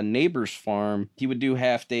a neighbor's farm. He would do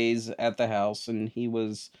half days at the house, and he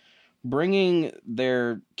was bringing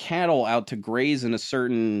their cattle out to graze in a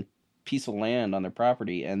certain piece of land on their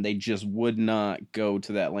property, and they just would not go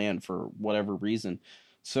to that land for whatever reason.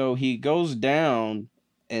 So he goes down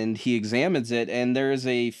and he examines it, and there's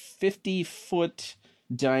a 50-foot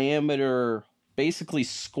diameter, basically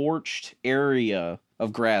scorched area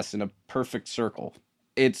of grass in a perfect circle.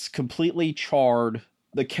 It's completely charred.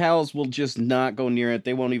 The cows will just not go near it.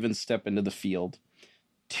 They won't even step into the field.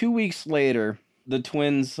 2 weeks later, the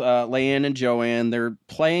twins, Leanne and Joanne, they're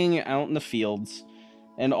playing out in the fields,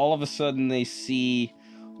 and all of a sudden they see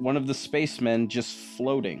one of the spacemen just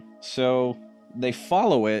floating. So they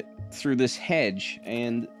follow it through this hedge,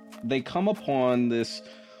 and they come upon this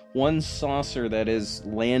one saucer that is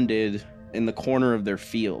landed in the corner of their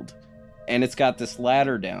field. And it's got this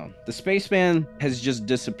ladder down. The spaceman has just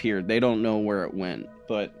disappeared. They don't know where it went.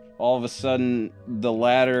 But All of a sudden, the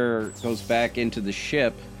ladder goes back into the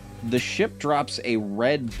ship. The ship drops a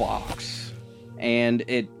red box, and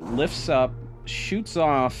it lifts up, shoots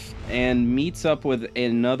off, and meets up with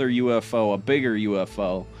another UFO, a bigger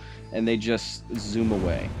UFO, and they just zoom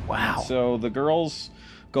away. Wow. So the girls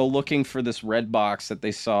go looking for this red box that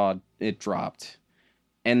they saw it dropped,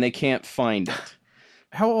 and they can't find it.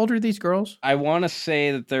 How old are these girls? I want to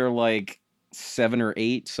say that they're like 7 or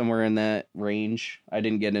 8, somewhere in that range. I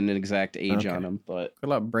didn't get an exact age on them, but They're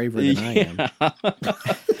a lot braver than I am.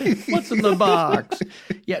 What's in the box?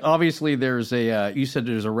 Yeah, obviously there's you said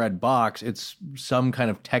there's a red box. It's some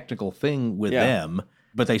kind of technical thing with them,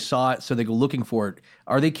 but they saw it, so they go looking for it.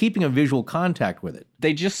 Are they keeping a visual contact with it?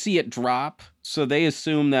 They just see it drop, so they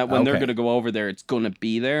assume that when they're going to go over there, it's going to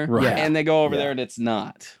be there. Right. And they go over there and it's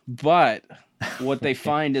not. But what they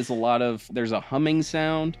find is there's a humming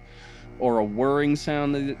sound or a whirring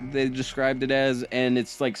sound that they described it as, and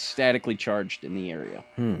it's like statically charged in the area.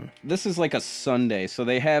 This is like a Sunday, so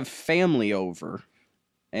they have family over,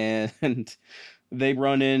 and they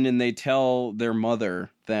run in and they tell their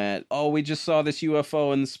mother that, oh, we just saw this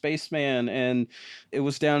UFO and the spaceman, and it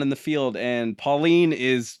was down in the field, and Pauline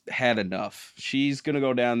is had enough. She's going to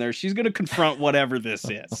go down there. She's going to confront whatever this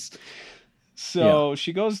is. So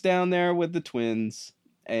she goes down there with the twins,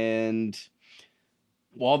 and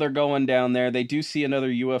while they're going down there, they do see another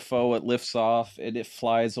UFO. It lifts off, and it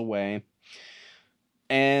flies away.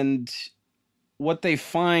 And what they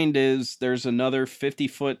find is there's another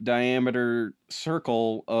 50-foot diameter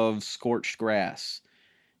circle of scorched grass.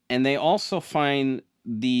 And they also find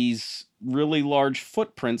these really large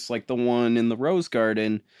footprints like the one in the Rose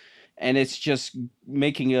Garden, and it's just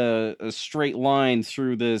making a straight line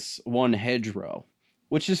through this one hedgerow,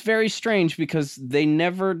 which is very strange because they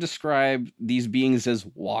never describe these beings as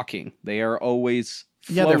walking. They are always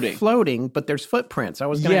floating. Yeah, they're floating, but there's footprints. I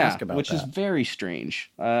was going to ask about which that. is very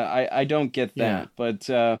strange. I don't get that. But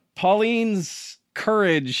Pauline's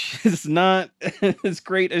courage is not as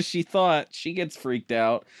great as she thought. She gets freaked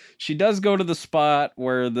out. She does go to the spot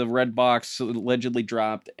where the red box allegedly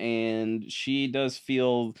dropped, and she does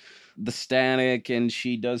feel the static, and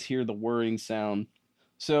she does hear the whirring sound.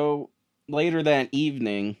 So later that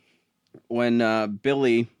evening, when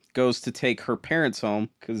Billy goes to take her parents home,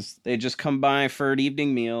 because they just come by for an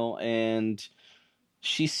evening meal, and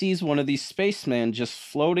she sees one of these spacemen just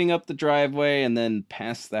floating up the driveway and then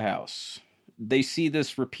past the house. They see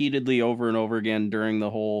this repeatedly over and over again during the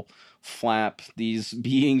whole flap, these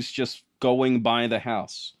beings just going by the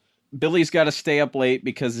house. Billy's got to stay up late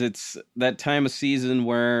because it's that time of season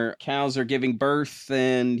where cows are giving birth,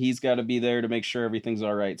 and he's got to be there to make sure everything's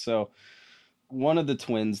all right. So one of the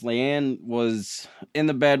twins, Leanne, was in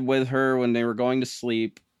the bed with her when they were going to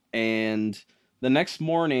sleep, and the next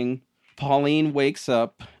morning, Pauline wakes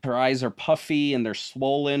up. Her eyes are puffy and they're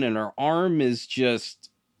swollen, and her arm is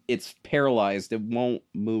it's paralyzed. It won't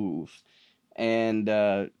move. And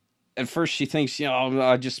at first she thinks,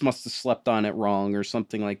 I just must have slept on it wrong or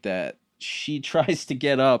something like that. She tries to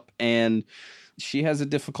get up, and she has a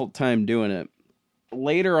difficult time doing it.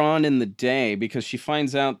 Later on in the day, because she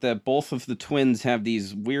finds out that both of the twins have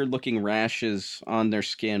these weird-looking rashes on their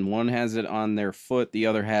skin. One has it on their foot, the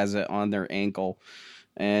other has it on their ankle.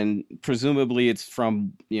 And presumably it's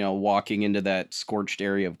from, walking into that scorched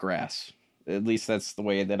area of grass. At least that's the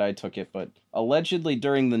way that I took it. But allegedly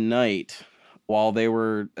during the night, while they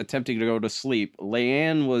were attempting to go to sleep,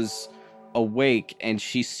 Leanne was awake, and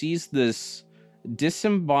she sees this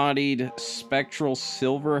disembodied spectral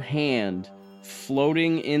silver hand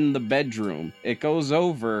floating in the bedroom. It goes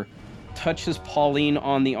over, touches Pauline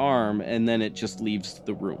on the arm, and then it just leaves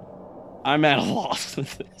the room. I'm at a loss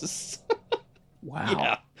with this. Wow.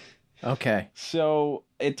 Yeah. Okay. So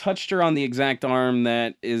it touched her on the exact arm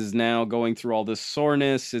that is now going through all this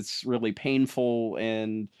soreness. It's really painful,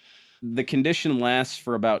 and the condition lasts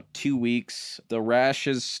for about 2 weeks. The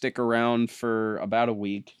rashes stick around for about a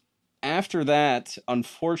week. After that,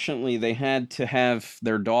 unfortunately, they had to have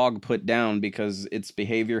their dog put down because its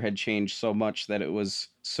behavior had changed so much that it was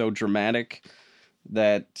so dramatic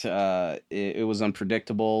that it was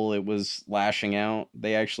unpredictable. It was lashing out.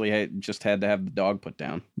 They actually had to have the dog put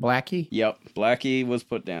down. Blackie? Yep, Blackie was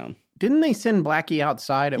put down. Didn't they send Blackie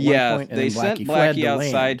outside at one point? Yeah, they sent Blackie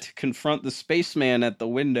outside to confront the spaceman at the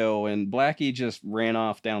window, and Blackie just ran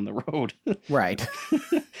off down the road. Right.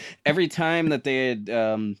 Every time that they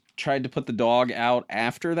had tried to put the dog out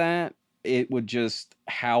after that, it would just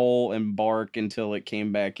howl and bark until it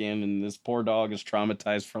came back in, and this poor dog is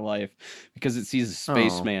traumatized for life because it sees a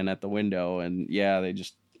spaceman at the window, and they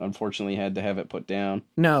just unfortunately had to have it put down.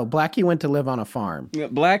 No, Blackie went to live on a farm.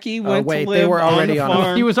 Blackie went to live they were already on on the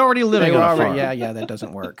farm. He was already living on a farm. Yeah, that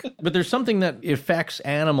doesn't work. But there's something that affects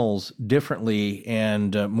animals differently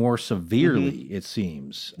and more severely, it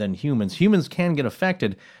seems, than humans. Humans can get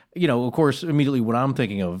affected. You know, of course, immediately what I'm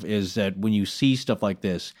thinking of is that when you see stuff like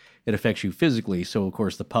this, it affects you physically. So, of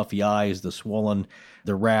course, the puffy eyes, the swollen,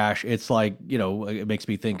 the rash, it's like, you know, it makes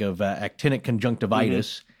me think of actinic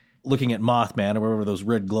conjunctivitis, looking at Mothman or whatever those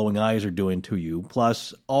red glowing eyes are doing to you,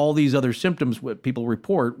 plus all these other symptoms what people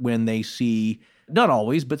report when they see, not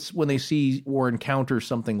always, but when they see or encounter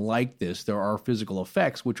something like this, there are physical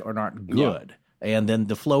effects which are not good. Yeah. And then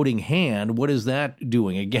the floating hand, what is that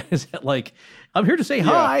doing? Again, is that like, I'm here to say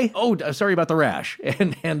hi. Oh, sorry about the rash.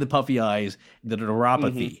 And the puffy eyes, the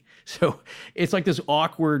neuropathy. So it's like this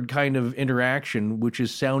awkward kind of interaction, which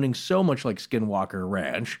is sounding so much like Skinwalker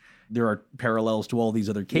Ranch. There are parallels to all these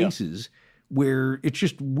other cases where it's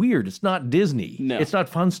just weird. It's not Disney. No. It's not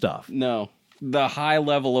fun stuff. No. The high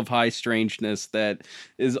level of high strangeness that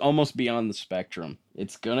is almost beyond the spectrum.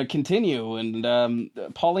 It's going to continue. And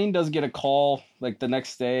Pauline does get a call like the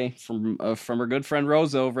next day from her good friend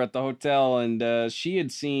Rose over at the hotel. And she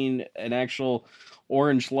had seen an actual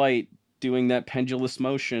orange light doing that pendulous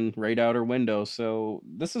motion right out her window. So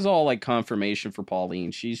this is all like confirmation for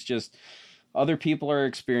Pauline. She's just, other people are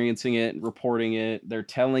experiencing it, reporting it. They're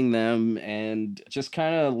telling them, and just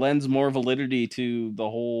kind of lends more validity to the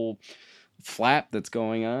whole flap that's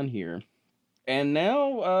going on here. And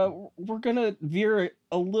now we're gonna veer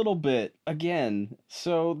a little bit again.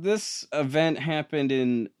 So this event happened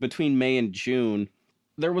in between May and June.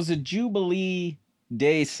 There was a Jubilee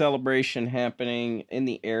Day celebration happening in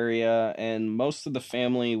the area, and most of the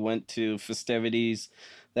family went to festivities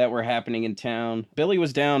that were happening in town. Billy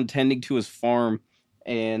was down tending to his farm,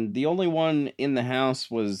 and the only one in the house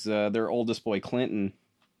was their oldest boy, Clinton.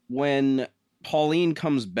 When Pauline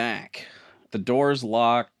comes back, the door's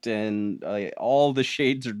locked and all the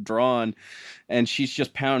shades are drawn, and she's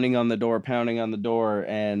just pounding on the door,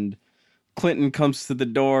 and Clinton comes to the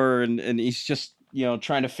door, and he's just, you know,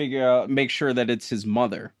 trying to make sure that it's his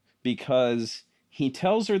mother, because he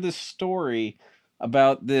tells her this story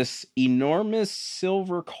about this enormous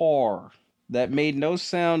silver car that made no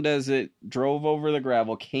sound as it drove over the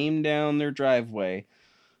gravel, came down their driveway,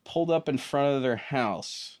 pulled up in front of their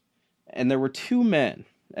house, and there were two men.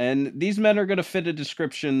 And these men are going to fit a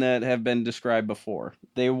description that have been described before.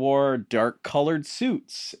 They wore dark-colored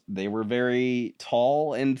suits. They were very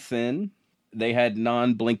tall and thin. They had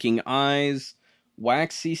non-blinking eyes,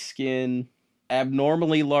 waxy skin,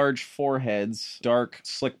 abnormally large foreheads, dark,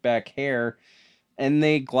 slick-back hair, and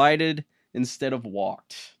they glided instead of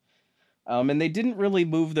walked. And they didn't really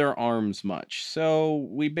move their arms much. So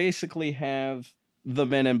we basically have the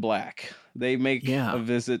Men in Black. They make a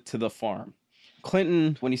visit to the farm.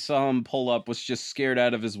 Clinton, when he saw him pull up, was just scared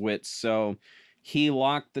out of his wits. So he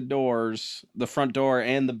locked the doors, the front door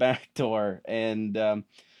and the back door, and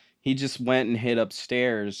he just went and hid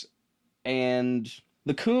upstairs. And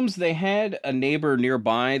the Coombs, they had a neighbor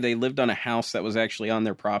nearby. They lived on a house that was actually on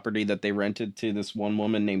their property that they rented to this one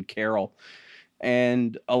woman named Carol.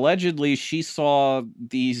 And allegedly she saw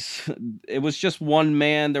these, it was just one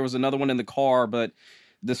man. There was another one in the car, but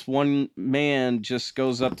this one man just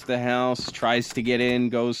goes up to the house, tries to get in,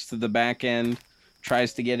 goes to the back end,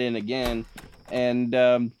 tries to get in again.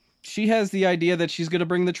 And she has the idea that she's going to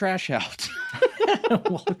bring the trash out.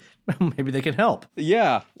 Well, maybe they can help.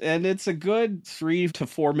 Yeah, and it's a good 3 to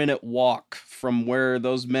 4 minute walk from where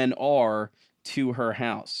those men are to her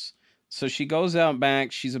house. So she goes out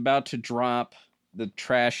back, she's about to drop the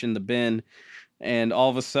trash in the bin, and all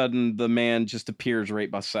of a sudden the man just appears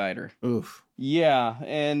right beside her. Oof. Yeah,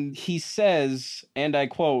 and he says, and I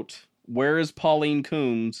quote, "Where is Pauline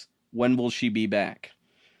Coombs? When will she be back?"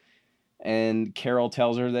 And Carol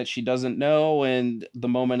tells her that she doesn't know, and the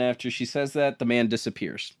moment after she says that, the man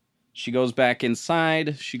disappears. She goes back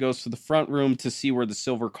inside, she goes to the front room to see where the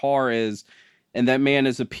silver car is, and that man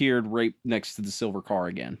has appeared right next to the silver car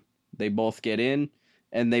again. They both get in,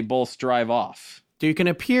 and they both drive off. So you can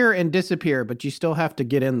appear and disappear, but you still have to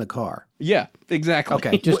get in the car. Yeah, exactly.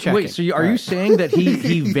 Okay, just checking. Wait, so are you saying that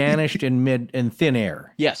he vanished in thin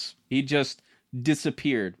air? Yes, he just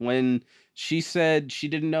disappeared. When she said she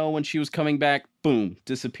didn't know when she was coming back, boom,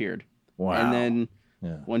 disappeared. Wow. And then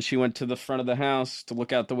when she went to the front of the house to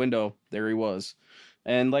look out the window, there he was.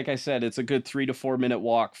 And like I said, it's a good 3 to 4 minute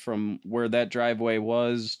walk from where that driveway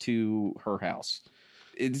was to her house.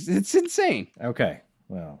 It's insane. Okay.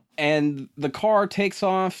 Wow. And the car takes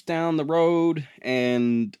off down the road,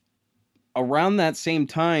 and around that same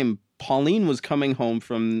time, Pauline was coming home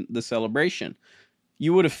from the celebration.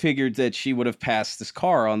 You would have figured that she would have passed this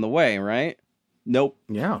car on the way, right? Nope.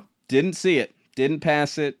 Yeah. Didn't see it. Didn't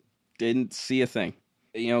pass it. Didn't see a thing.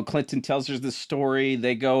 Clinton tells her the story.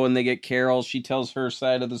 They go and they get Carol. She tells her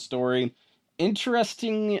side of the story.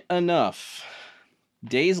 Interesting enough,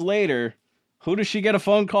 days later, who does she get a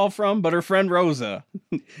phone call from but her friend Rosa?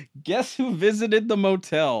 Guess who visited the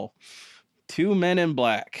motel? 2 men in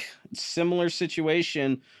black. Similar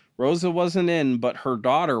situation. Rosa wasn't in, but her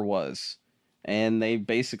daughter was. And they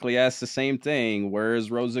basically asked the same thing. Where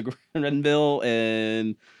is Rosa Grenville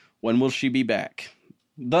and when will she be back?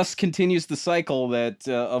 Thus continues the cycle that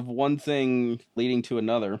of one thing leading to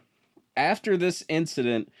another. After this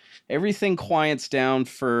incident, everything quiets down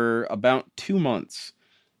for about 2 months.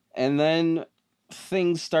 And then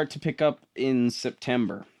things start to pick up in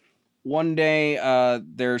September. One day,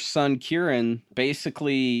 their son Kieran,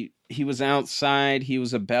 basically, he was outside. He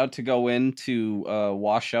was about to go in to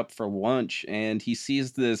wash up for lunch. And he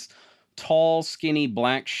sees this tall, skinny,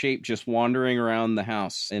 black shape just wandering around the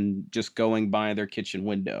house and just going by their kitchen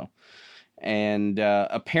window. And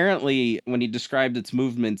apparently, when he described its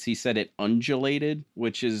movements, he said it undulated,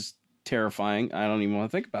 which is terrifying. I don't even want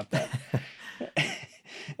to think about that.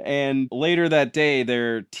 And later that day,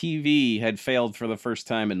 their TV had failed for the first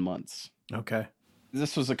time in months. Okay.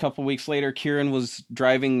 This was a couple weeks later. Kieran was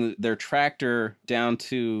driving their tractor down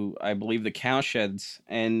to, I believe, the cow sheds,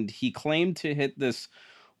 and he claimed to hit this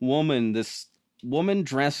woman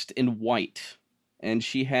dressed in white, and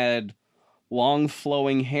she had long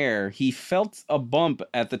flowing hair. He felt a bump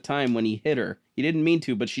at the time when he hit her. He didn't mean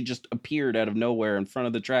to, but she just appeared out of nowhere in front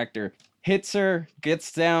of the tractor. Hits her,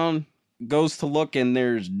 gets down, goes to look, and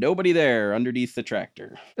there's nobody there underneath the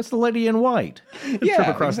tractor. It's the lady in white. Yeah, Trip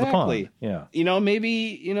across exactly. the pond. Yeah.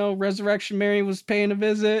 Maybe, Resurrection Mary was paying a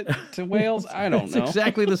visit to Wales. I don't It's know.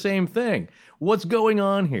 exactly the same thing. What's going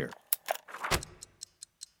on here?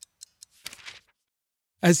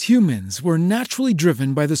 As humans, we're naturally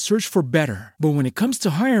driven by the search for better. But when it comes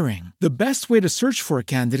to hiring, the best way to search for a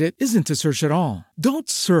candidate isn't to search at all. Don't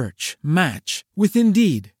search, match with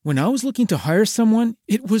Indeed. When I was looking to hire someone,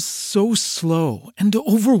 it was so slow and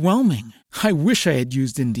overwhelming. I wish I had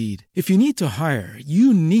used Indeed. If you need to hire,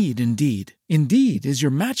 you need Indeed. Indeed is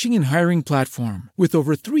your matching and hiring platform with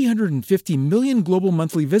over 350 million global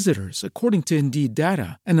monthly visitors, according to Indeed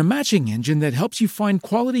data, and a matching engine that helps you find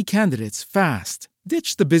quality candidates fast.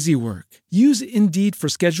 Ditch the busy work. Use Indeed for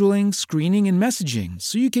scheduling, screening, and messaging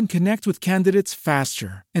so you can connect with candidates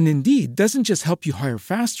faster. And Indeed doesn't just help you hire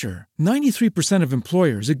faster. 93% of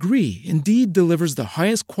employers agree Indeed delivers the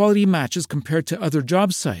highest quality matches compared to other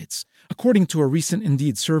job sites, according to a recent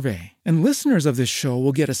Indeed survey. And listeners of this show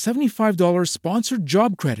will get a $75 sponsored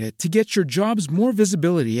job credit to get your jobs more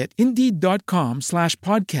visibility at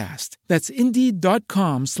Indeed.com/podcast. That's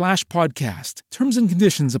Indeed.com/podcast. Terms and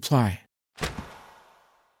conditions apply.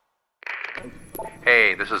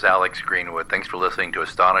 Hey, this is Alex Greenwood. Thanks for listening to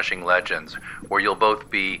Astonishing Legends, where you'll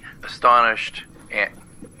both be astonished and...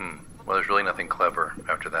 Well, there's really nothing clever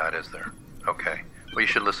after that, is there? Okay. Well, you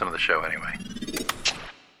should listen to the show anyway.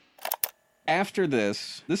 After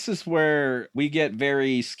this is where we get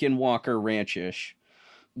very Skinwalker Ranch-ish.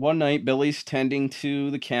 One night, Billy's tending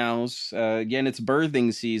to the cows. Again, it's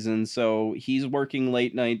birthing season, so he's working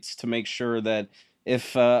late nights to make sure that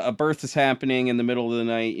if a birth is happening in the middle of the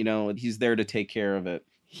night, he's there to take care of it.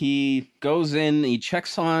 He goes in, he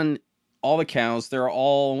checks on all the cows. They're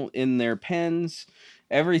all in their pens.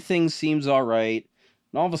 Everything seems all right.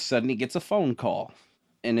 And all of a sudden, he gets a phone call.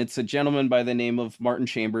 And it's a gentleman by the name of Martin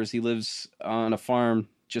Chambers. He lives on a farm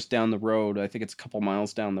just down the road. I think it's a couple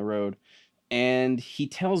miles down the road. And he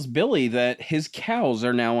tells Billy that his cows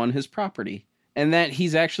are now on his property. And that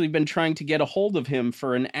he's actually been trying to get a hold of him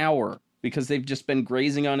for an hour, because they've just been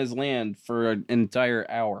grazing on his land for an entire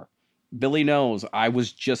hour. Billy knows, I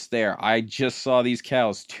was just there. I just saw these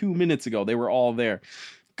cows 2 minutes ago. They were all there.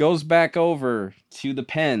 Goes back over to the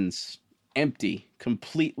pens. Empty.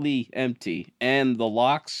 Completely empty. And the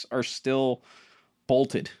locks are still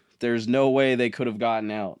bolted. There's no way they could have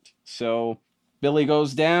gotten out. So Billy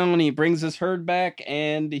goes down, he brings his herd back,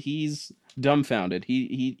 and he's dumbfounded.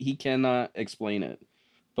 He cannot explain it.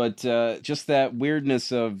 But just that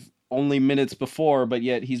weirdness of only minutes before, but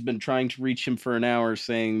yet he's been trying to reach him for an hour,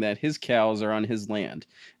 saying that his cows are on his land.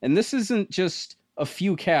 And this isn't just a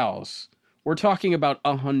few cows. We're talking about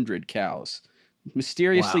 100 cows.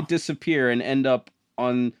 Mysteriously disappear and end up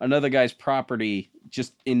on another guy's property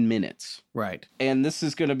just in minutes. Right. And this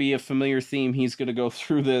is going to be a familiar theme. He's going to go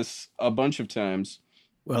through this a bunch of times.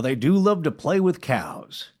 Well, they do love to play with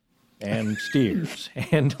cows and steers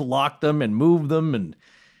and lock them and move them and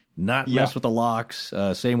not mess with the locks.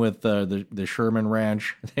 Same with the Sherman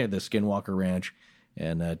Ranch, the Skinwalker Ranch,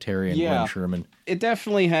 and Terry and Glenn Sherman. It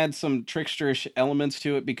definitely had some tricksterish elements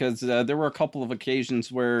to it because there were a couple of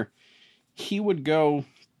occasions where he would go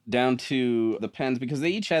down to the pens because they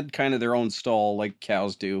each had kind of their own stall like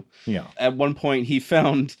cows do. Yeah. At one point, he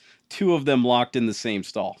found 2 of them locked in the same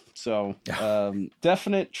stall. So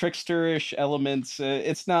definite tricksterish elements.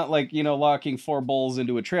 It's not like, locking 4 bulls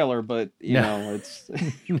into a trailer, but you know, it's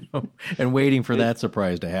and waiting for that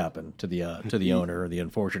surprise to happen to the owner or the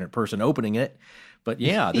unfortunate person opening it. But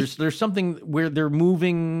yeah, there's something where they're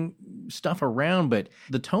moving stuff around, but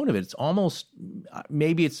the tone of it's almost,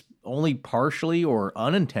 maybe it's only partially or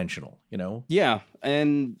unintentional, Yeah,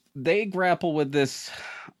 and they grapple with this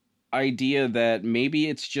idea that maybe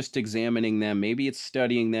it's just examining them, maybe it's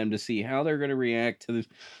studying them to see how they're going to react to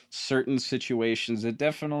certain situations. It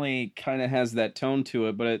definitely kind of has that tone to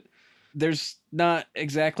it, but there's not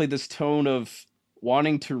exactly this tone of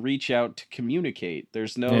wanting to reach out to communicate.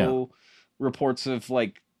 There's no reports of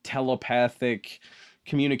like telepathic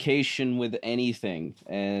communication with anything,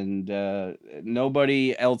 and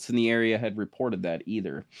nobody else in the area had reported that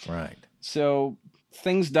either. Right. So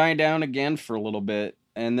things die down again for a little bit,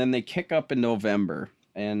 and then they kick up in November.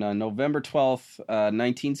 And on November 12th,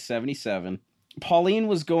 1977, Pauline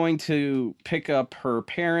was going to pick up her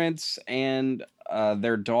parents and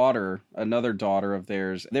their daughter, another daughter of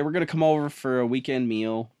theirs. They were going to come over for a weekend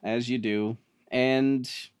meal, as you do. And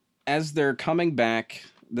as they're coming back,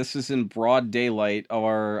 this is in broad daylight,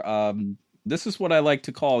 or this is what I like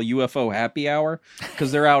to call UFO happy hour,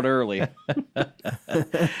 because they're out early.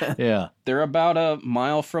 Yeah. They're about a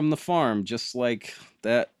mile from the farm, just like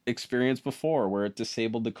that experience before where it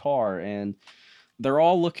disabled the car. And they're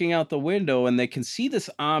all looking out the window and they can see this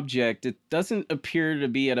object. It doesn't appear to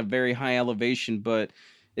be at a very high elevation, but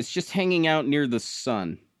it's just hanging out near the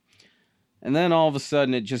sun. And then all of a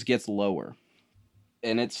sudden it just gets lower.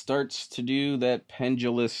 And it starts to do that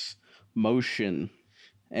pendulous motion.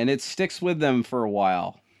 And it sticks with them for a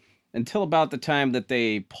while. Until about the time that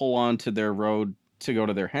they pull onto their road to go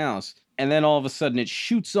to their house. And then all of a sudden it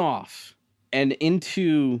shoots off and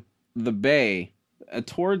into the bay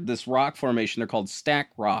toward this rock formation. They're called stack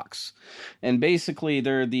rocks. And basically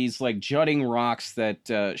they're these like jutting rocks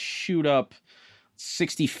that shoot up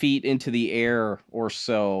 60 feet into the air or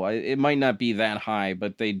so. It might not be that high,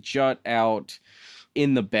 but they jut out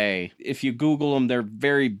in the bay. If you Google them, they're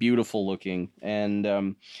very beautiful looking.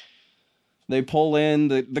 And they pull in.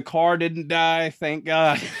 The car didn't die, thank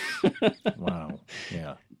God. Wow.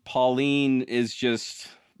 Yeah. Pauline is just,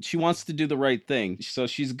 she wants to do the right thing. So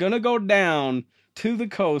she's going to go down to the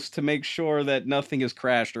coast to make sure that nothing has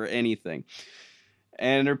crashed or anything.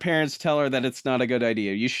 And her parents tell her that it's not a good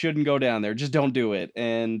idea. You shouldn't go down there. Just don't do it.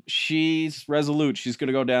 And she's resolute. She's going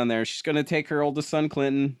to go down there. She's going to take her oldest son,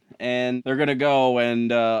 Clinton, and they're going to go.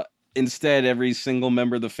 And instead, every single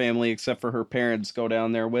member of the family, except for her parents, go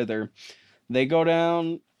down there with her. They go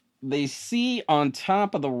down. They see on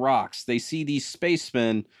top of the rocks, they see these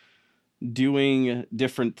spacemen doing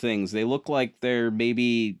different things. They look like they're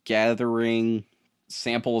maybe gathering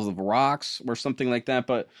samples of rocks or something like that,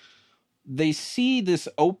 but they see this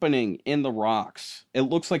opening in the rocks. It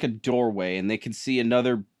looks like a doorway, and they can see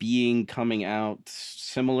another being coming out,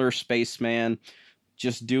 similar spaceman,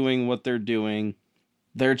 just doing what they're doing.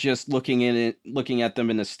 They're just looking at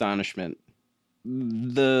them in astonishment.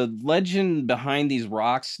 The legend behind these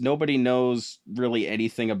rocks, nobody knows really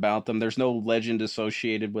anything about them. There's no legend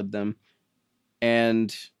associated with them.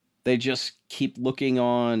 And they just keep looking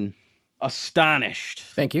on, astonished.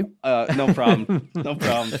 Thank you. No problem. No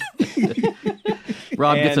problem.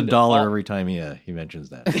 Rob gets $1 every time he mentions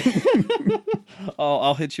that.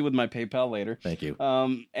 I'll hit you with my PayPal later. Thank you.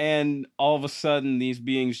 And all of a sudden, these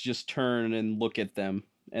beings just turn and look at them,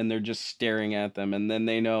 and they're just staring at them, and then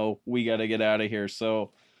they know, we got to get out of here.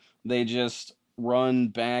 So they just run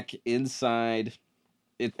back inside.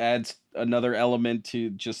 It adds another element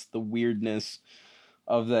to just the weirdness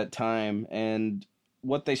of that time. And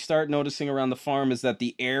what they start noticing around the farm is that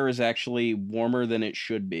the air is actually warmer than it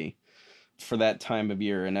should be for that time of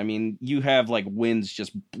year. And I mean, you have like winds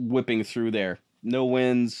just whipping through there. No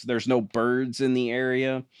winds, there's no birds in the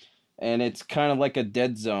area, and it's kind of like a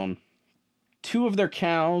dead zone. 2 of their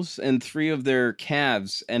cows and 3 of their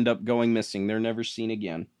calves end up going missing. They're never seen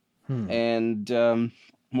again. And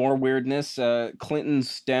more weirdness,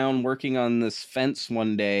 Clinton's down working on this fence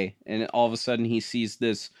one day, and all of a sudden he sees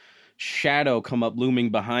this shadow come up looming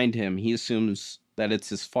behind him. He assumes that it's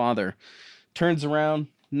his father. Turns around,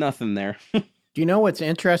 nothing there. Do you know what's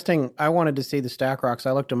interesting? I wanted to see the Stack Rocks.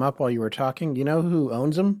 I looked them up while you were talking. Do you know who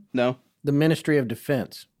owns them? No. The Ministry of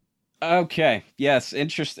Defense. Okay. Yes.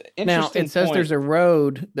 Interesting. Now, it says point. there's a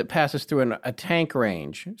road that passes through a tank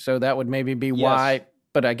range. So that would maybe be why,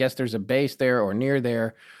 but I guess there's a base there or near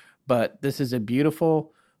there. But this is a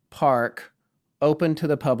beautiful park, open to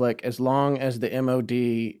the public as long as the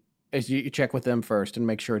MOD, as you check with them first and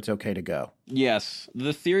make sure it's okay to go. Yes.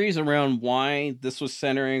 The theories around why this was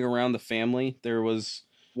centering around the family, there was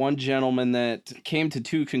one gentleman that came to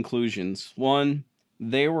two conclusions. One,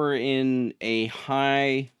 they were in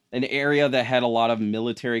an area that had a lot of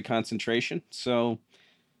military concentration. So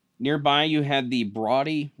nearby you had the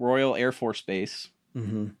Brodie Royal Air Force Base,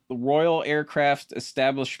 the Royal Aircraft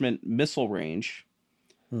Establishment Missile Range.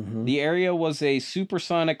 The area was a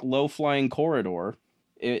supersonic low-flying corridor.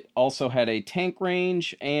 It also had a tank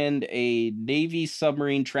range and a Navy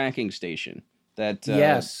submarine tracking station that the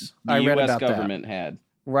I read U.S. about government had.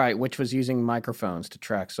 Right, which was using microphones to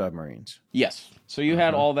track submarines. Yes. So you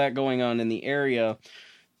had all that going on in the area,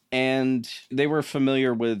 and they were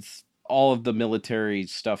familiar with all of the military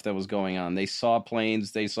stuff that was going on. They saw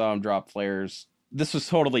planes, they saw them drop flares. This was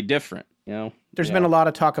totally different, you know? There's been a lot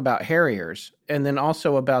of talk about Harriers, and then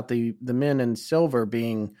also about the men in silver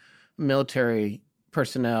being military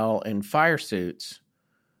personnel in fire suits,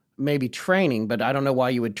 maybe training, but I don't know why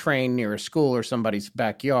you would train near a school or somebody's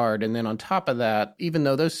backyard. And then on top of that, even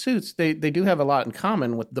though those suits, they do have a lot in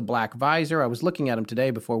common with the black visor. I was looking at them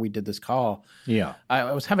today before we did this call. Yeah.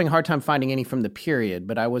 I was having a hard time finding any from the period,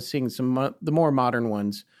 but I was seeing some the more modern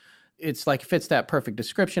ones. It's like fits that perfect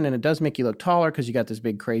description, and it does make you look taller because you got this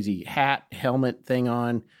big crazy hat, helmet thing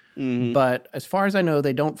on. But as far as I know,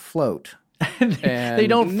 they don't float. They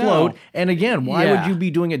don't float. And again, why Yeah. would you be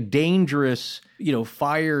doing a dangerous,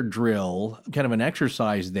 fire drill, kind of an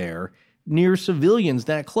exercise there, near civilians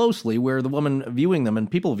that closely, where the woman viewing them and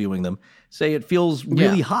people viewing them say it feels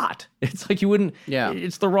really hot? It's like you wouldn't,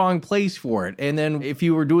 it's the wrong place for it. And then if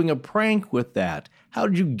you were doing a prank with that, how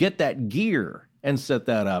did you get that gear and set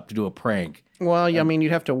that up to do a prank? Well, I mean,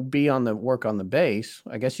 you'd have to be work on the base.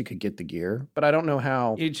 I guess you could get the gear, but I don't know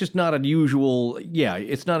how. It's just not a usual,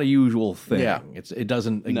 it's not a usual thing. Yeah. It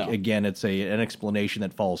doesn't, again, it's an explanation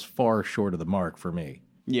that falls far short of the mark for me.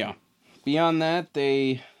 Yeah. Beyond that,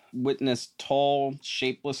 they witnessed tall,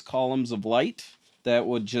 shapeless columns of light that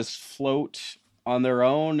would just float on their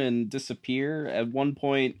own and disappear. At one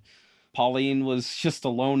point, Pauline was just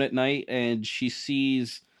alone at night, and she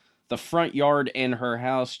sees the front yard and her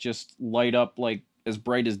house just light up like as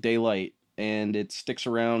bright as daylight, and it sticks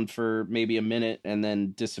around for maybe a minute and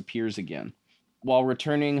then disappears again. While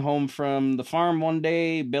returning home from the farm one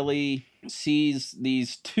day, Billy sees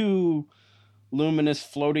these two luminous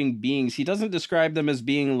floating beings. He doesn't describe them as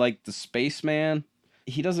being like the spaceman.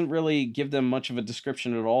 He doesn't really give them much of a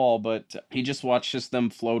description at all, but he just watches them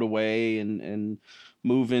float away and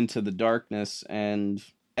move into the darkness. And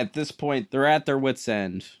at this point, they're at their wits'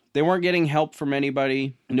 end. They weren't getting help from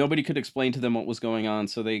anybody. Nobody could explain to them what was going on.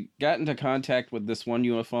 So they got into contact with this one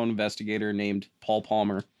UFO investigator named Paul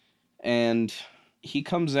Palmer. And he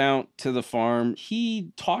comes out to the farm.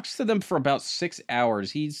 He talks to them for about 6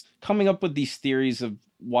 hours. He's coming up with these theories of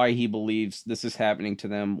why he believes this is happening to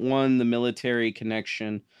them. One, the military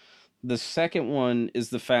connection. The second one is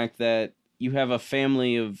the fact that you have a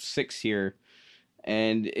family of 6 here.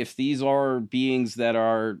 And if these are beings that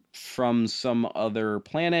are from some other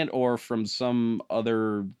planet or from some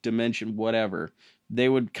other dimension, whatever, they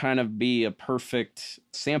would kind of be a perfect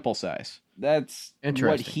sample size. That's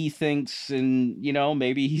what he thinks, and,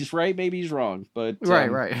 maybe he's right, maybe he's wrong. But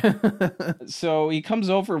Right. So he comes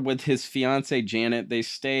over with his fiancée, Janet. They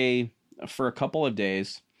stay for a couple of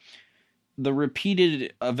days. The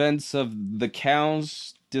repeated events of the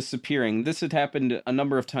cows disappearing, this had happened a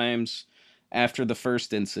number of times after the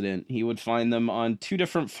first incident. He would find them on 2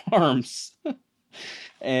 different farms.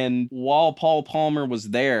 And while Paul Palmer was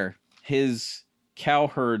there, his cow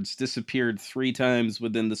herds disappeared 3 times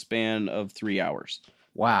within the span of 3 hours.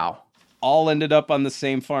 Wow. All ended up on the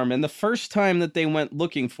same farm. And the first time that they went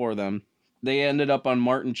looking for them, they ended up on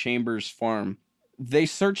Martin Chambers' farm. They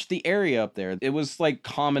searched the area up there. It was like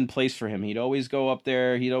commonplace for him. He'd always go up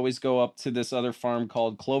there. He'd always go up to this other farm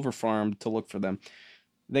called Clover Farm to look for them.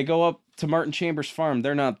 They go up to Martin Chambers' farm.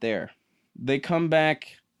 They're not there. They come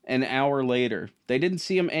back an hour later. They didn't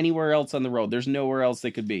see him anywhere else on the road. There's nowhere else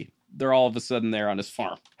they could be. They're all of a sudden there on his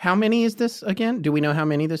farm. How many is this again? Do we know how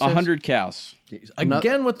many this is? 100 cows.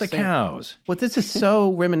 Again with the cows. Well, this is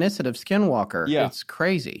so reminiscent of Skinwalker. Yeah. It's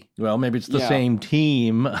crazy. Well, maybe it's the same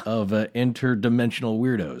team of interdimensional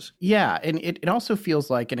weirdos. Yeah, and it also feels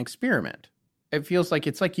like an experiment. It feels like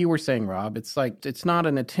it's like you were saying, Rob. It's like it's not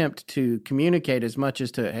an attempt to communicate as much as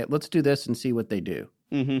to, hey, let's do this and see what they do.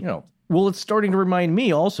 Mm-hmm. Well, it's starting to remind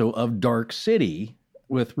me also of Dark City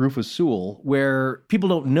with Rufus Sewell, where people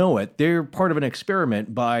don't know it. They're part of an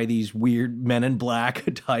experiment by these weird Men in Black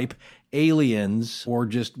type aliens or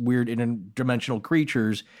just weird interdimensional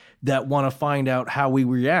creatures that want to find out how we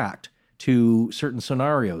react to certain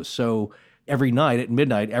scenarios. So every night at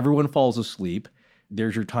midnight, everyone falls asleep.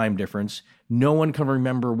 There's your time difference. No one can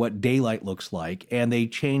remember what daylight looks like, and they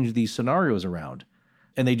change these scenarios around.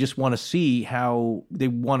 And they just want to see how they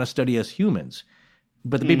want to study us humans.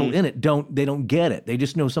 But the people in it don't get it. They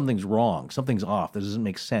just know something's wrong, something's off. That doesn't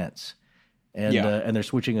make sense. And and they're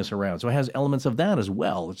switching us around. So it has elements of that as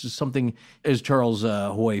well. It's just something, as Charles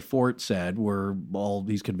Hoy Fort said,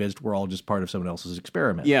 he's convinced we're all just part of someone else's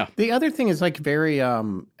experiment. Yeah. The other thing is like very, I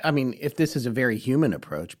mean, if this is a very human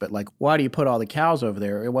approach, but like, why do you put all the cows over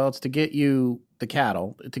there? Well, it's to get you, the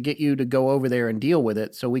cattle, to get you to go over there and deal with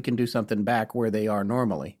it so we can do something back where they are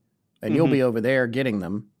normally. And you'll be over there getting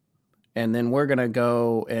them. And then we're going to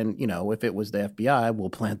go and, if it was the FBI, we'll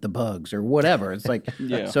plant the bugs or whatever. It's like,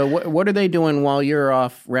 So what are they doing while you're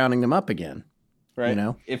off rounding them up again? Right.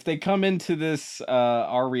 If they come into this,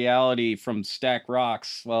 our reality from Stack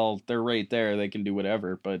Rocks, well, they're right there. They can do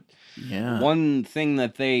whatever. But one thing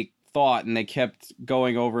that they thought and they kept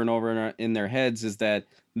going over and over in their heads is that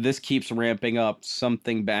this keeps ramping up.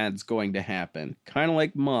 Something bad's going to happen. Kind of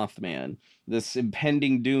like Mothman. This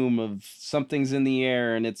impending doom of something's in the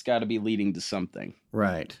air and it's got to be leading to something.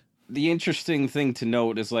 Right. The interesting thing to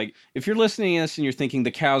note is, like, if you're listening to this and you're thinking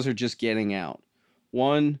the cows are just getting out,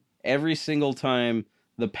 one, every single time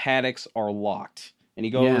the paddocks are locked and he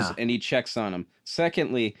goes and he checks on them.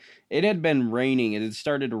 Secondly, it had been raining. It had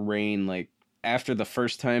started to rain, like, after the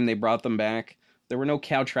first time they brought them back. There were no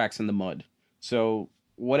cow tracks in the mud. So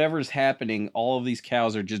whatever's happening, all of these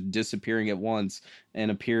cows are just disappearing at once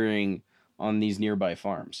and appearing on these nearby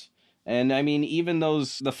farms. And I mean, even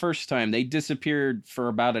the first time, they disappeared for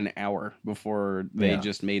about an hour before they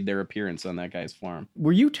just made their appearance on that guy's farm.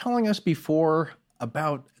 Were you telling us before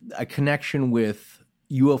about a connection with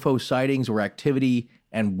UFO sightings or activity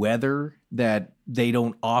and weather, that they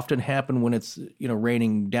don't often happen when it's,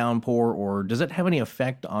 raining downpour, or does it have any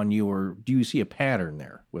effect on you, or do you see a pattern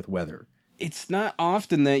there with weather? It's not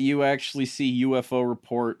often that you actually see UFO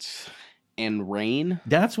reports and rain.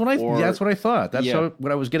 That's what I thought. That's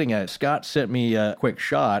what I was getting at. Scott sent me a quick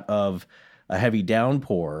shot of a heavy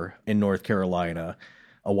downpour in North Carolina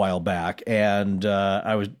a while back, and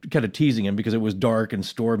I was kind of teasing him because it was dark and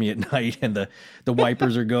stormy at night, and the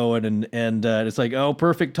wipers are going, and it's like, oh,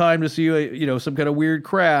 perfect time to see some kind of weird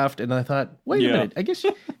craft. And I thought, wait a minute, I guess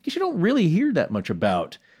you don't really hear that much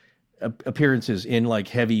about appearances in like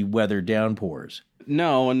heavy weather downpours.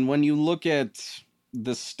 No, and when you look at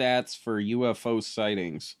the stats for UFO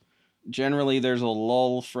sightings, generally there's a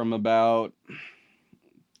lull from about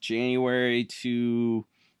January to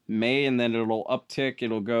May, and then it'll uptick.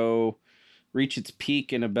 It'll reach its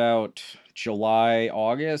peak in about July,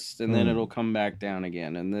 August, and then it'll come back down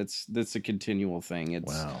again. And that's a continual thing.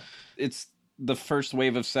 It's the first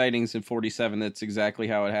wave of sightings in 47. That's exactly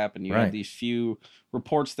how it happened. You had these few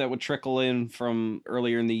reports that would trickle in from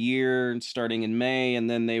earlier in the year, starting in May, and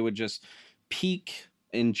then they would just peak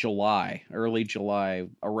in July, early July,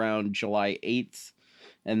 around July 8th,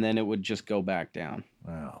 and then it would just go back down.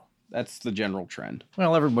 Wow. That's the general trend.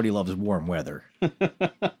 Well, everybody loves warm weather.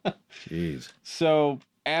 Jeez. So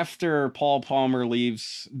after Paul Palmer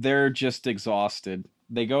leaves, they're just exhausted.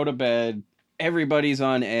 They go to bed. Everybody's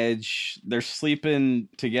on edge. They're sleeping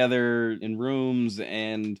together in rooms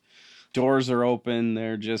and doors are open.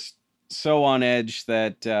 They're just so on edge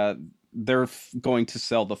that they're going to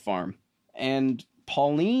sell the farm. And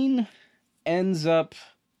Pauline ends up,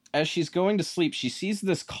 as she's going to sleep, she sees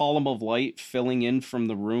this column of light filling in from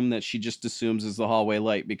the room that she just assumes is the hallway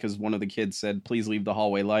light because one of the kids said, please leave the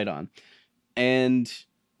hallway light on. And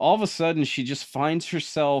all of a sudden, she just finds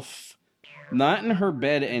herself not in her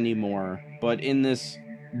bed anymore, but in this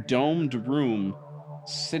domed room,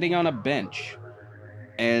 sitting on a bench.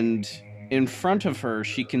 And in front of her,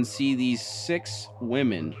 she can see these 6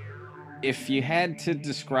 women. If you had to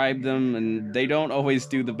describe them, and they don't always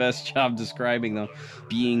do the best job describing the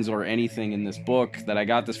beings or anything in this book that I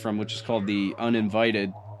got this from, which is called The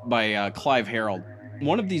Uninvited by Clive Harold.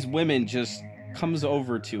 One of these women just comes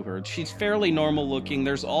over to her. She's fairly normal looking.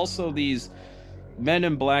 There's also these Men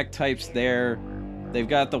in Black types there. They've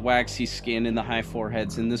got the waxy skin and the high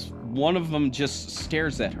foreheads, and this one of them just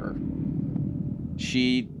stares at her.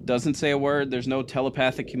 She doesn't say a word. There's no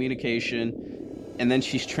telepathic communication. And then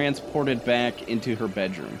she's transported back into her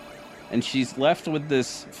bedroom. And she's left with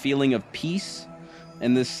this feeling of peace,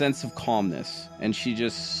 and this sense of calmness, and she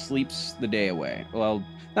just sleeps the day away. Well,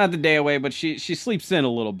 not the day away, but she sleeps in a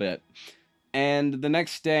little bit. And the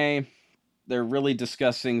next day, they're really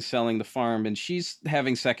discussing selling the farm, and she's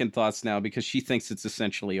having second thoughts now because she thinks it's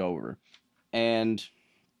essentially over. And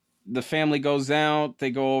the family goes out.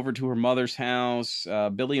 They go over to her mother's house.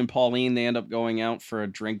 Billy and Pauline, they end up going out for a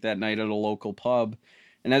drink that night at a local pub.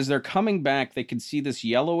 And as they're coming back, they can see this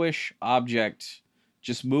yellowish object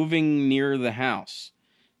just moving near the house.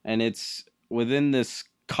 And it's within this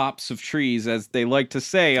copse of trees, as they like to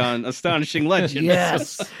say on Astonishing Legends.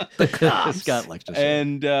 Yes, the cops. Scott likes to say.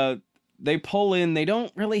 And they pull in. They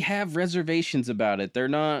don't really have reservations about it. They're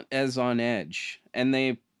not as on edge. And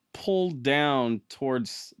they pull down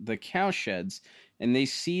towards the cow sheds, and they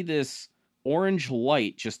see this orange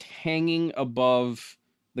light just hanging above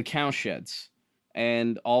the cow sheds.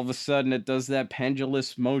 And all of a sudden, it does that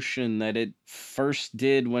pendulous motion that it first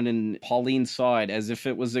did when Pauline saw it, as if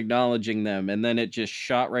it was acknowledging them. And then it just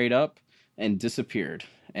shot right up and disappeared.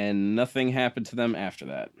 And nothing happened to them after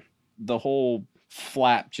that. The whole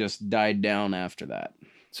flap just died down after that.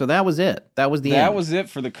 So that was it. That was the end. That was it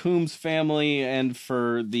for the Coombs family, and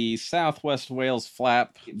for the Southwest Wales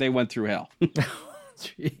flap, they went through hell.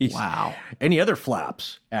 Jeez. Wow. Any other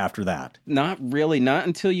flaps after that? Not really. Not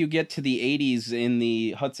until you get to the 80s in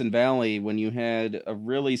the Hudson Valley, when you had a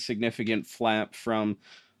really significant flap from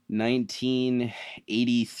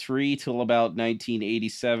 1983 till about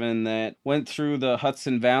 1987 that went through the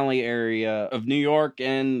Hudson Valley area of New York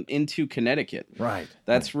and into Connecticut. Right.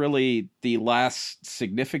 That's really the last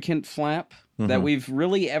significant flap that we've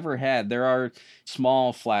really ever had. There are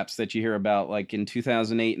small flaps that you hear about, like in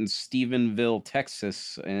 2008 in Stephenville,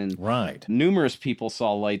 Texas, and Right. numerous people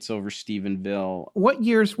saw lights over Stephenville. What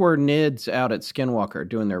years were NIDS out at Skinwalker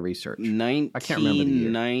doing their research? I can't remember the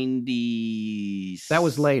year. 1990. That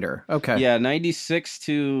was later. Okay. Yeah, 96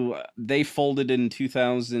 to they folded in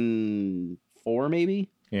 2004,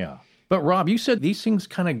 maybe. Yeah. But Rob, you said these things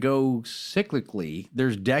kind of go cyclically.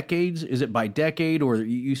 There's decades. Is it by decade? Or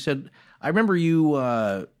you said, I remember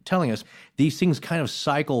you telling us these things kind of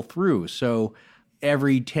cycle through. So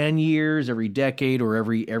every 10 years, every decade, or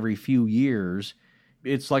every few years,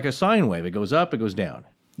 it's like a sine wave. It goes up, it goes down.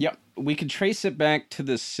 Yep. We could trace it back to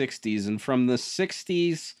the 60s. And from the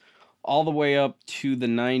 60s all the way up to the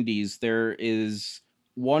 90s, there is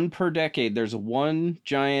one per decade. There's one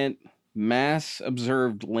giant mass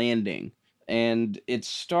observed landing, and it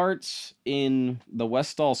starts in the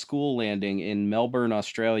Westall School landing in Melbourne,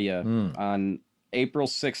 Australia on April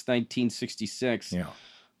 6, 1966. Yeah.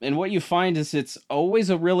 And what you find is it's always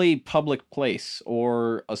a really public place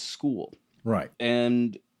or a school, Right.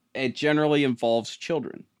 and it generally involves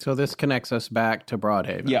children. So this connects us back to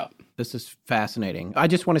Broadhaven. Yeah. This is fascinating. I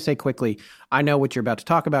just want to say quickly, I know what you're about to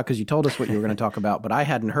talk about because you told us what you were going to talk about, but I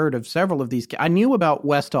hadn't heard of several of these. I knew about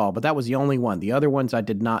Westall, but that was the only one. The other ones I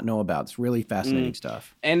did not know about. It's really fascinating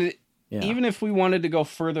stuff. And Yeah. even if we wanted to go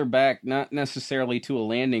further back, not necessarily to a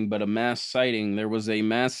landing, but a mass sighting, there was a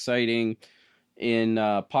mass sighting in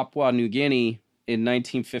Papua New Guinea in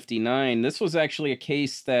 1959. This was actually a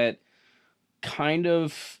case that kind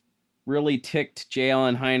of really ticked J.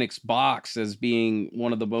 Allen Hynek's box as being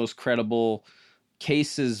one of the most credible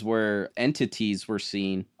cases where entities were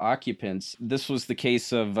seen, occupants. This was the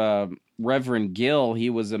case of Reverend Gill. He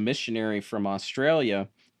was a missionary from Australia,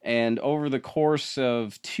 and over the course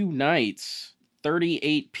of 2 nights,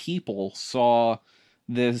 38 people saw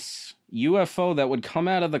this UFO that would come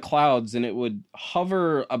out of the clouds, and it would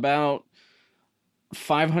hover about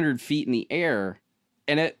 500 feet in the air,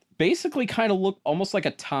 and it basically kind of looked almost like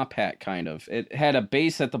a top hat, kind of. It had a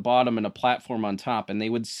base at the bottom and a platform on top, and they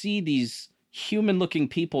would see these human-looking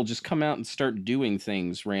people just come out and start doing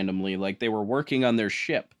things randomly, like they were working on their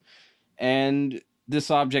ship. And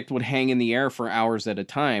this object would hang in the air for hours at a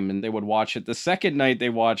time, and they would watch it. The second night they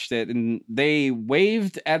watched it, and they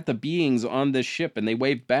waved at the beings on this ship, and they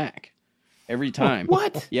waved back every time.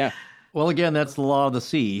 What? Yeah. Well, again, that's the law of the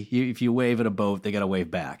sea. If you wave at a boat, they got to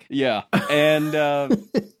wave back. Yeah. And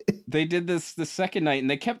they did this the second night, and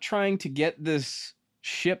they kept trying to get this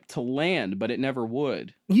ship to land, but it never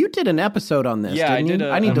would. You did an episode on this, Yeah, didn't I did you?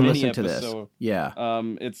 a- I need a to mini listen to this. episode. Yeah.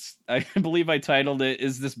 It's I believe I titled it,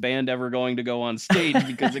 "Is this band ever going to go on stage?"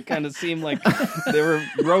 Because it kind of seemed like they were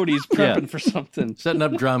roadies prepping for something. Setting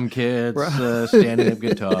up drum kits, standing up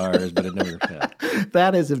guitars, but it never fit.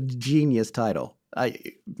 That is a genius title.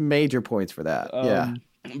 Major points for that. Yeah.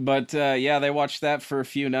 But they watched that for a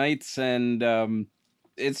few nights, and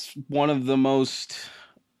it's one of the most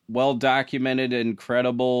well-documented and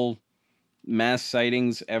credible mass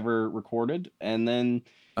sightings ever recorded. And then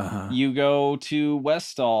you go to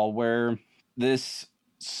Westall, where this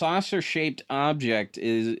saucer-shaped object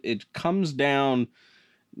it comes down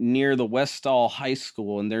near the Westall High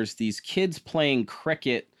School, and there's these kids playing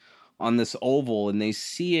cricket on this oval, and they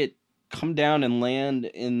see it come down and land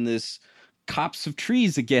in this copse of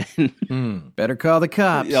trees again. Better call the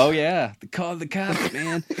cops. Oh yeah, call the cops,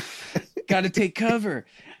 man. Got to take cover,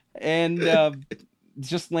 and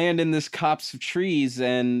just land in this copse of trees,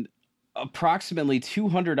 and approximately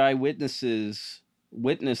 200 eyewitnesses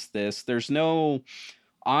witnessed this. There's no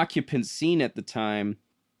occupant seen at the time,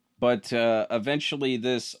 but eventually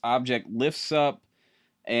this object lifts up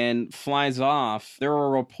and flies off. There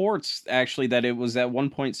are reports actually that it was at one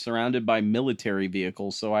point surrounded by military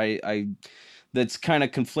vehicles, so I that's kind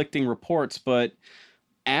of conflicting reports. But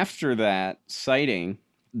after that sighting,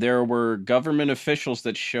 there were government officials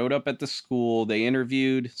that showed up at the school. They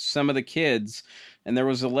interviewed some of the kids, and there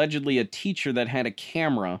was allegedly a teacher that had a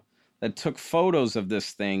camera that took photos of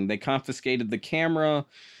this thing. They confiscated the camera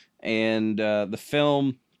and the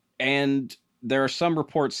film, and there are some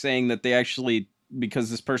reports saying that they actually, because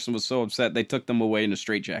this person was so upset, they took them away in a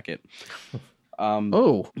straitjacket.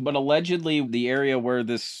 But allegedly, the area where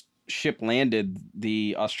this ship landed,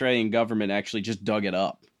 the Australian government actually just dug it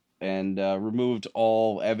up and removed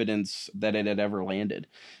all evidence that it had ever landed.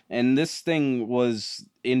 And this thing was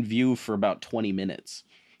in view for about 20 minutes.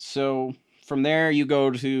 So from there, you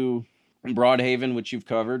go to Broadhaven, which you've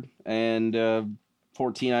covered, and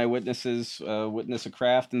 14 eyewitnesses witness a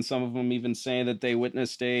craft, and some of them even say that they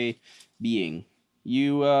witnessed a being.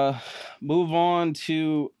 You move on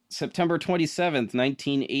to September 27th,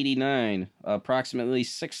 1989, approximately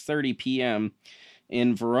 6:30 p.m.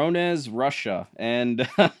 in Voronezh, Russia. And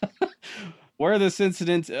where this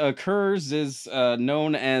incident occurs is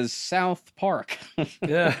known as South Park.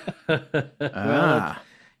 Yeah.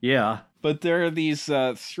 Yeah. But there are these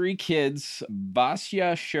three kids,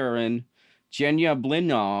 Vasya Shurin, Genya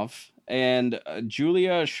Blinov, and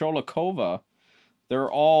Julia Sholikova.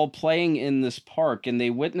 They're all playing in this park, and they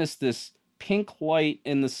witness this pink light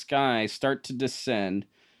in the sky start to descend.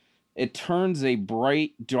 It turns a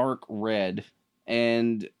bright, dark red,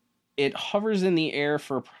 and it hovers in the air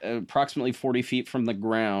for approximately 40 feet from the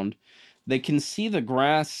ground. They can see the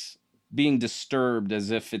grass being disturbed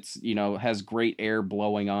as if it's, has great air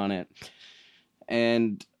blowing on it.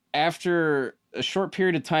 And after a short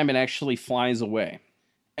period of time, it actually flies away.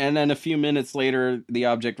 And then a few minutes later, the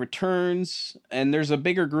object returns, and there's a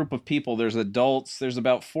bigger group of people. There's adults. There's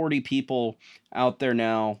about 40 people out there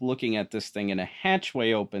now looking at this thing, and a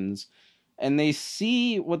hatchway opens, and they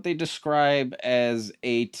see what they describe as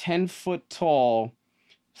a 10-foot tall,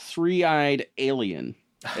 three-eyed alien.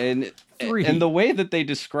 And and the way that they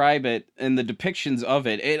describe it and the depictions of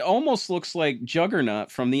it, it almost looks like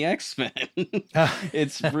Juggernaut from the X-Men.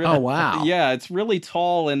 It's really, oh wow, yeah, it's really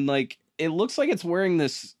tall, and it looks like it's wearing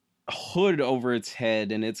this hood over its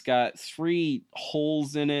head, and it's got 3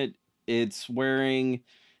 holes in it. It's wearing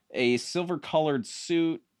a silver-colored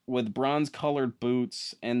suit with bronze-colored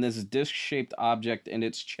boots and this disc-shaped object in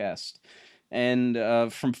its chest.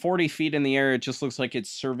 And from 40 feet in the air, it just looks like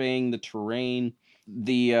it's surveying the terrain.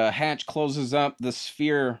 The hatch closes up, the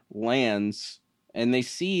sphere lands, and they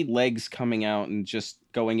see legs coming out and just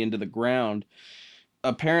going into the ground.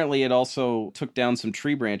 Apparently, it also took down some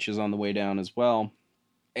tree branches on the way down as well.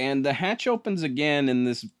 And the hatch opens again, and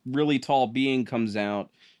this really tall being comes out,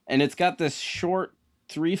 and it's got this short,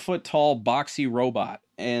 3-foot tall, boxy robot.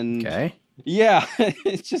 And okay, yeah,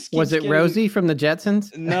 it just was it Rosie from the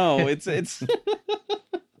Jetsons? No, it's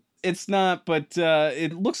it's not, but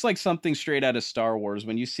it looks like something straight out of Star Wars.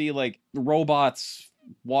 When you see robots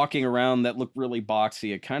walking around that look really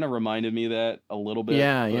boxy, it kind of reminded me of that a little bit.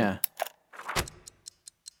 Yeah.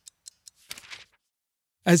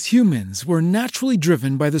 As humans, we're naturally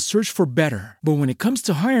driven by the search for better. But when it comes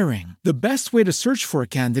to hiring, the best way to search for a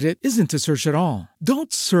candidate isn't to search at all.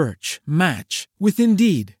 Don't search, match with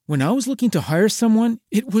Indeed. When I was looking to hire someone,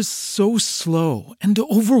 it was so slow and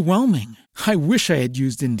overwhelming. I wish I had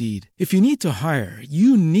used Indeed. If you need to hire,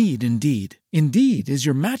 you need Indeed. Indeed is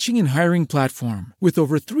your matching and hiring platform with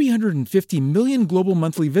over 350 million global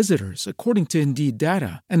monthly visitors, according to Indeed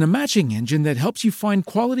data, and a matching engine that helps you find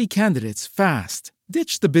quality candidates fast.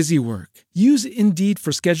 Ditch the busy work. Use Indeed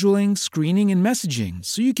for scheduling, screening, and messaging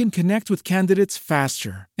so you can connect with candidates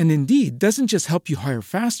faster. And Indeed doesn't just help you hire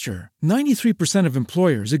faster. 93% of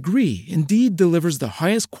employers agree Indeed delivers the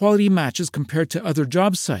highest quality matches compared to other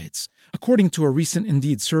job sites, according to a recent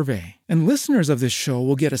Indeed survey. And listeners of this show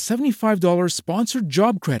will get a $75 sponsored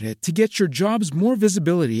job credit to get your jobs more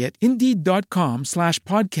visibility at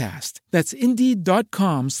Indeed.com/podcast. That's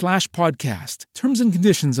Indeed.com/podcast. Terms and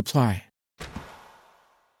conditions apply.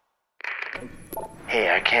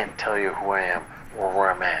 Hey, I can't tell you who I am or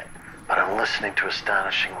where I'm at, but I'm listening to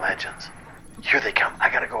Astonishing Legends. Here they come. I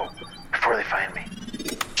gotta go before they find me.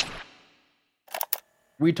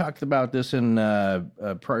 We talked about this in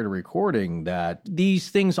prior to recording, that these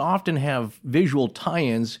things often have visual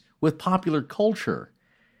tie-ins with popular culture.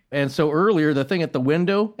 And so earlier, the thing at the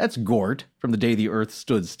window, that's Gort from The Day the Earth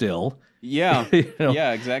Stood Still. Yeah,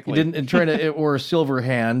 yeah, exactly. Or a silver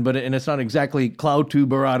hand, and it's not exactly Klautu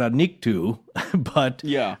Barada Niktu, but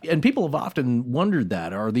yeah. And people have often wondered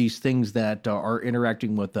that, are these things that are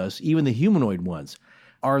interacting with us, even the humanoid ones,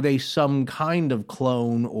 are they some kind of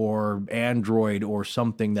clone or android or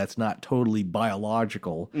something that's not totally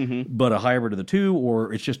biological, but a hybrid of the two,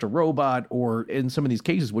 or it's just a robot? Or in some of these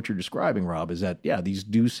cases, what you're describing, Rob, is that, yeah, these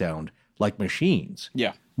do sound like machines.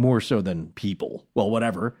 Yeah. More so than people. Well,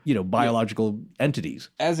 whatever, biological entities.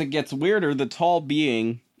 As it gets weirder, the tall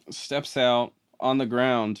being steps out on the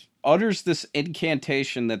ground, utters this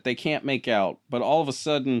incantation that they can't make out, but all of a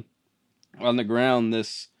sudden, on the ground,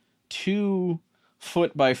 this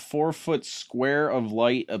 2-foot by 4-foot square of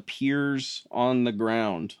light appears on the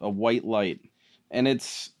ground, a white light. And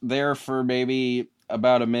it's there for maybe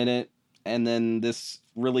about a minute, and then this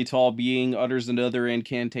really tall being utters another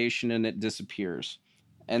incantation and it disappears.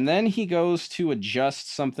 And then he goes to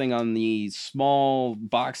adjust something on the small,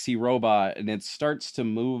 boxy robot, and it starts to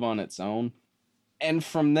move on its own. And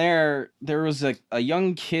from there was a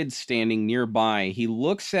young kid standing nearby. He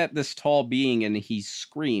looks at this tall being and he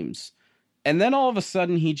screams. And then all of a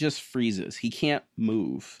sudden he just freezes. He can't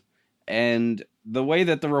move. And the way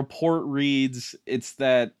that the report reads, it's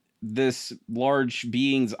that this large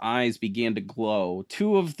being's eyes began to glow.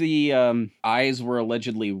 2 of the eyes were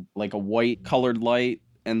allegedly like a white colored light,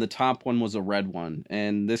 and the top one was a red one.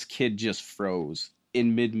 And this kid just froze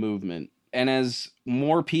in mid-movement. And as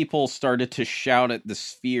more people started to shout at the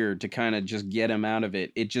sphere to kind of just get him out of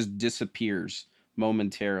it, it just disappears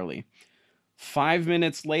momentarily. 5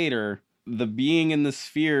 minutes later, the being in the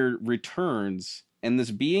sphere returns, and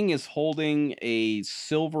this being is holding a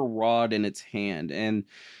silver rod in its hand. And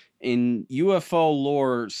in UFO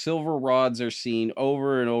lore, silver rods are seen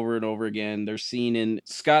over and over and over again. They're seen in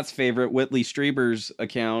Scott's favorite, Whitley Strieber's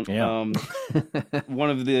account. Yeah.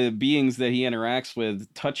 One of the beings that he interacts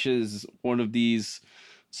with touches one of these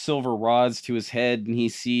silver rods to his head, and he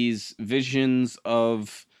sees visions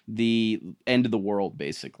of the end of the world,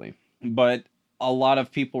 basically. But a lot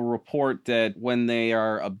of people report that when they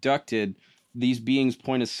are abducted, these beings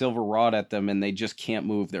point a silver rod at them and they just can't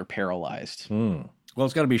move. They're paralyzed. Well,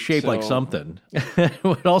 it's got to be shaped like something.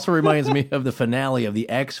 It also reminds me of the finale of the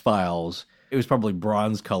X-Files. It was probably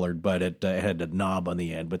bronze colored, but it had a knob on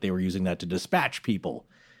the end, but they were using that to dispatch people,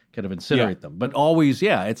 kind of incinerate them. But always,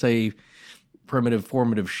 it's a primitive,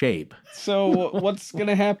 formative shape. So what's going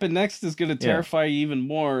to happen next is going to terrify you even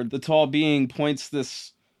more. The tall being points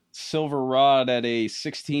this silver rod at a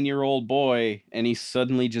 16-year-old boy, and he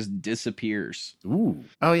suddenly just disappears. Ooh.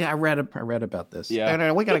 Oh yeah, I read about this. Yeah.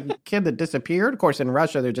 And we got a kid that disappeared. Of course, in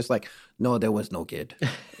Russia, they're just like, no, there was no kid.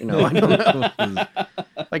 I don't know.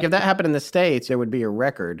 Like if that happened in the States, there would be a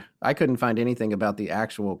record. I couldn't find anything about the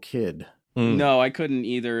actual kid. No, I couldn't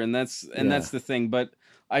either, and that's the thing. But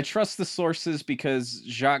I trust the sources because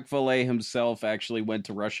Jacques Vallée himself actually went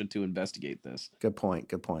to Russia to investigate this. Good point.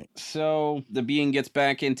 So the being gets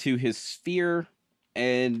back into his sphere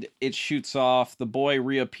and it shoots off. The boy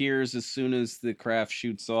reappears as soon as the craft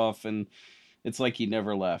shoots off, and it's like he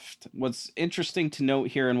never left. What's interesting to note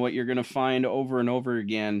here, and what you're going to find over and over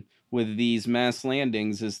again with these mass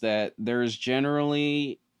landings, is that there's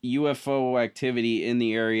generally UFO activity in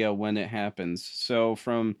the area when it happens. So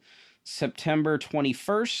from September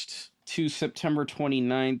 21st to September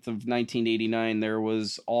 29th of 1989, there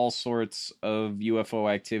was all sorts of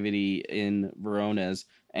UFO activity in Voronezh.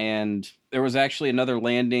 And there was actually another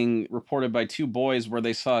landing reported by 2 boys where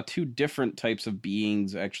they saw 2 different types of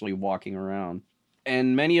beings actually walking around.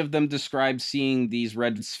 And many of them described seeing these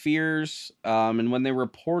red spheres. And when they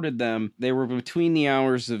reported them, they were between the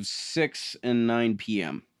hours of 6 and 9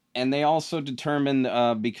 p.m. And they also determined,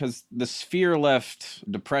 because the sphere left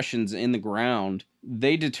depressions in the ground,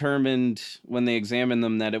 they determined when they examined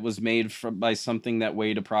them that it was made by something that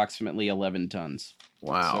weighed approximately 11 tons.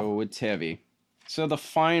 Wow. So it's heavy. So the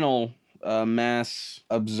final mass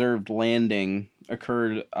observed landing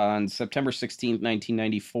occurred on September 16th,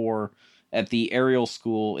 1994 at the Aerial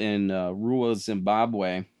School in Rua,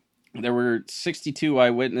 Zimbabwe. There were 62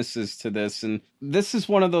 eyewitnesses to this, and this is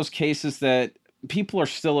one of those cases that people are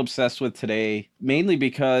still obsessed with today, mainly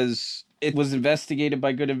because it was investigated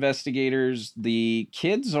by good investigators. The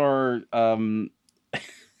kids are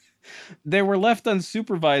They were left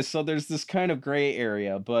unsupervised, so there's this kind of gray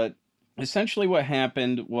area. But essentially what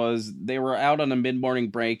happened was they were out on a mid-morning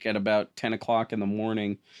break at about 10 o'clock in the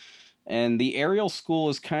morning. And the aerial school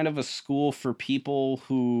is kind of a school for people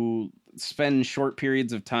who spend short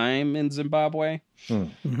periods of time in Zimbabwe.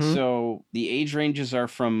 Mhm. So the age ranges are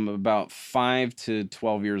from about 5 to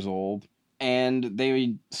 12 years old. And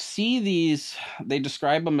they see these, they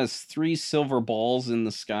describe them as 3 silver balls in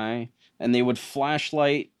the sky. And they would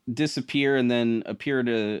flashlight, disappear, and then appear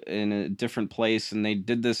in a different place. And they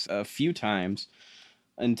did this a few times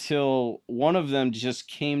until one of them just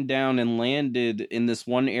came down and landed in this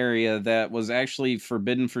one area that was actually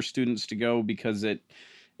forbidden for students to go because it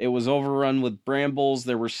was overrun with brambles.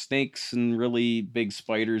 There were snakes and really big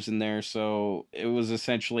spiders in there, so it was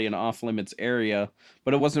essentially an off-limits area,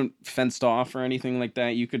 but it wasn't fenced off or anything like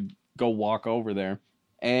that. You could go walk over there.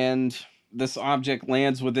 And this object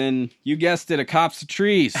lands within, you guessed it, a copse of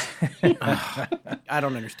trees. I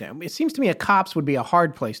don't understand. It seems to me a copse would be a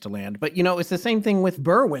hard place to land, but it's the same thing with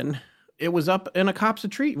Berwyn. It was up in a copse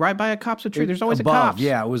of tree, right by a copse of tree. There's always above, a copse.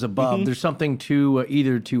 Yeah, it was above. There's something to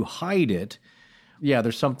either to hide it. Yeah,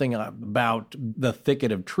 there's something about the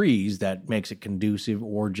thicket of trees that makes it conducive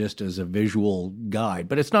or just as a visual guide.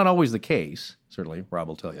 But it's not always the case. Certainly, Rob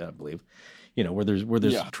will tell you, I believe. Where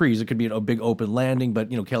there's trees, it could be a big open landing,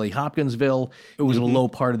 but Kelly Hopkinsville, it was in a low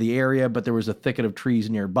part of the area, but there was a thicket of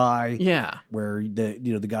trees nearby. Yeah. Where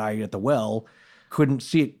the guy at the well couldn't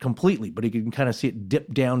see it completely, but he could kind of see it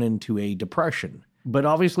dip down into a depression. But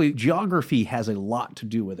obviously, geography has a lot to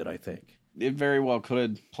do with it, I think. It very well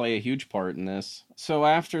could play a huge part in this. So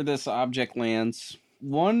after this object lands,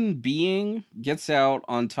 one being gets out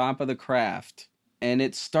on top of the craft, and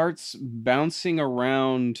it starts bouncing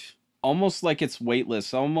around almost like it's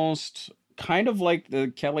weightless, almost kind of like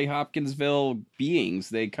the Kelly Hopkinsville beings.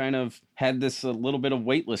 They kind of had this a little bit of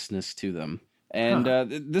weightlessness to them. And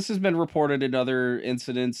this has been reported in other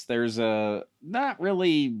incidents. There's a not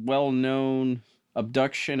really well-known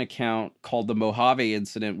abduction account called the Mojave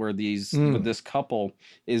incident, where with this couple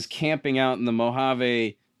is camping out in the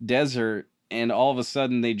Mojave desert, and all of a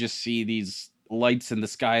sudden they just see these lights in the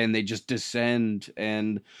sky and they just descend,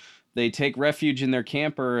 and they take refuge in their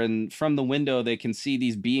camper, and from the window they can see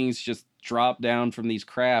these beings just drop down from these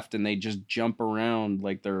craft, and they just jump around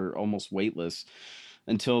like they're almost weightless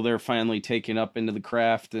until they're finally taken up into the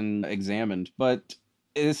craft and examined. But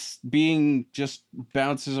this being just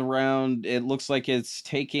bounces around. It looks like it's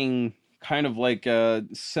taking kind of like a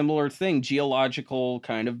similar thing, geological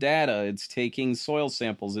kind of data. It's taking soil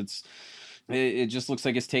samples. It just looks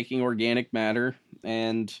like it's taking organic matter,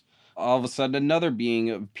 and all of a sudden another being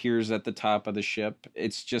appears at the top of the ship.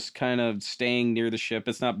 It's just kind of staying near the ship.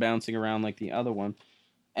 It's not bouncing around like the other one.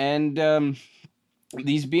 And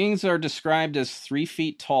these beings are described as 3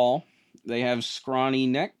 feet tall. They have scrawny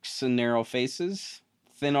necks and narrow faces,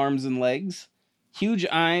 thin arms and legs, huge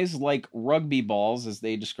eyes like rugby balls, as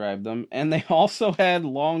they describe them, and they also had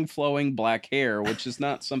long flowing black hair, which is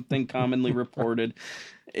not something commonly reported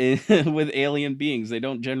with alien beings. They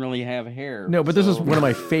don't generally have hair. No, but this is one of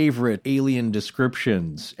my favorite alien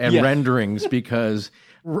descriptions and renderings, because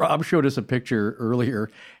Rob showed us a picture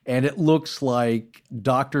earlier, and it looks like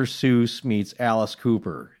Dr. Seuss meets Alice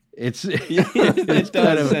Cooper. It does,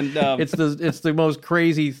 kind of, and it's the most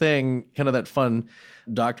crazy thing, kind of that fun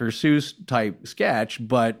Dr. Seuss type sketch,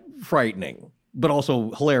 but frightening, but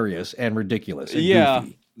also hilarious and ridiculous and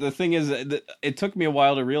goofy. The thing is, it took me a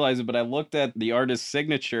while to realize it, but I looked at the artist's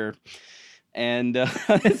signature, and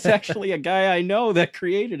it's actually a guy I know that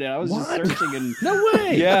created it. I was just searching, and no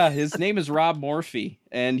way. Yeah, his name is Rob Morphy,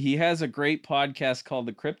 and he has a great podcast called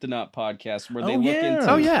the Cryptonaut Podcast, where they look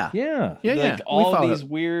into all these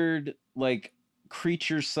weird like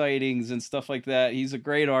creature sightings and stuff like that. He's a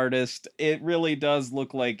great artist. It really does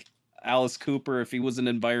look like Alice Cooper if he was an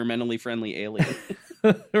environmentally friendly alien.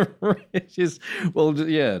 just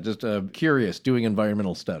curious, doing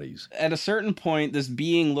environmental studies. At a certain point, this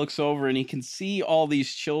being looks over and he can see all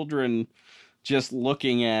these children just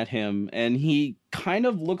looking at him, and he kind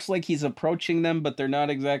of looks like he's approaching them, but they're not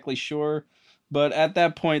exactly sure. But at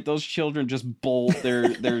that point, those children just bolt.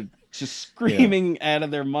 They're just screaming out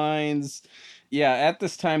of their minds. Yeah, at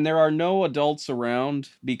this time, there are no adults around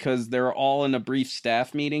because they're all in a brief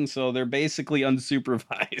staff meeting, so they're basically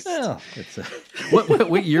unsupervised. Well,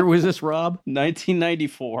 what year was this, Rob?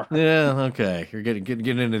 1994. Yeah, okay. You're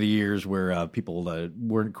getting into the years where people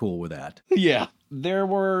weren't cool with that. Yeah. There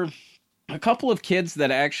were a couple of kids that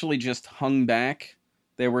actually just hung back.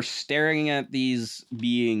 They were staring at these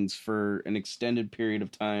beings for an extended period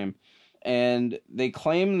of time. And they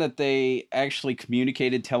claim that they actually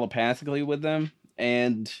communicated telepathically with them.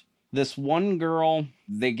 And This one girl,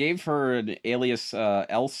 they gave her an alias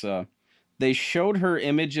Elsa. They showed her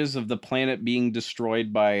images of the planet being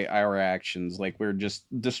destroyed by our actions. Like we're just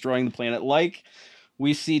destroying the planet. Like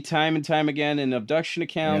we see time and time again in abduction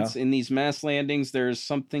accounts, in these mass landings, there's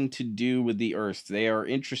something to do with the Earth. They are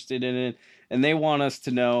interested in it, and they want us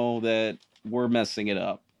to know that we're messing it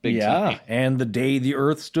up. Big time. And the day the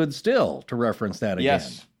Earth stood still, to reference that again.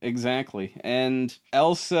 Yes, exactly. And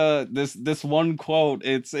Elsa, this one quote,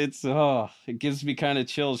 it gives me kind of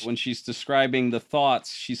chills when she's describing the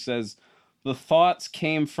thoughts. She says, "The thoughts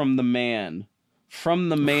came from the man's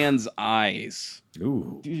eyes."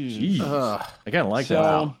 Ooh, jeez. I kind of like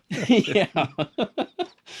that. Yeah.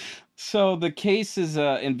 So the case is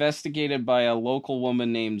investigated by a local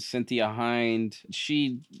woman named Cynthia Hind.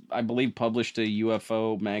 She, I believe, published a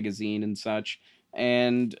UFO magazine and such.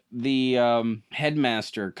 And the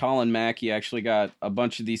headmaster, Colin Mackey, actually got a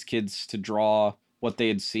bunch of these kids to draw what they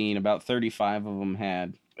had seen. About 35 of them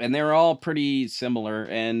had. And they were all pretty similar.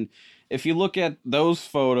 And if you look at those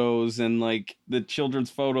photos and like the children's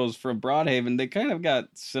photos from Broadhaven, they kind of got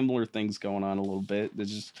similar things going on a little bit. They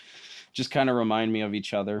just kind of remind me of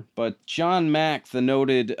each other. But John Mack, the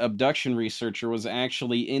noted abduction researcher, was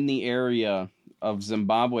actually in the area of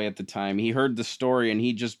Zimbabwe at the time. He heard the story and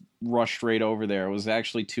he just rushed right over there. It was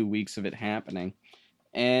actually 2 weeks of it happening.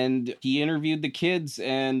 And he interviewed the kids,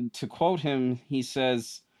 and to quote him, he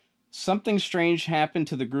says, "Something strange happened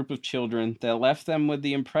to the group of children that left them with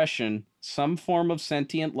the impression some form of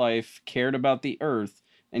sentient life cared about the Earth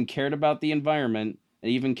and cared about the environment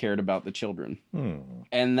and even cared about the children."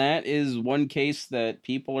 And that is one case that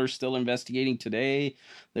people are still investigating today.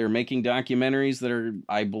 They're making documentaries that are,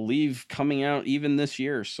 I believe, coming out even this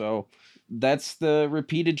year. So that's the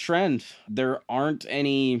repeated trend. There aren't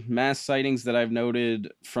any mass sightings that I've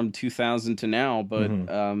noted from 2000 to now, but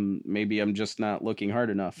maybe I'm just not looking hard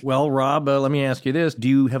enough. Well, Rob, let me ask you this. Do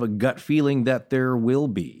you have a gut feeling that there will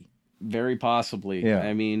be? Very possibly. Yeah.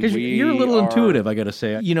 I mean, because you're a little intuitive, I got to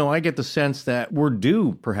say. You know, I get the sense that we're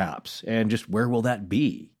due, perhaps, and just where will that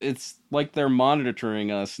be? It's like they're monitoring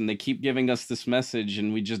us, and they keep giving us this message,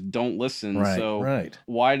 and we just don't listen. Right.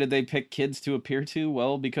 Why did they pick kids to appear to?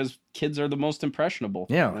 Well, because kids are the most impressionable.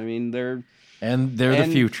 Yeah. I mean, they're the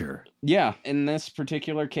future. Yeah. In this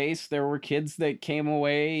particular case, there were kids that came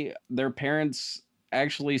away. Their parents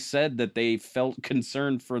actually said that they felt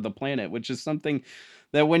concerned for the planet, which is something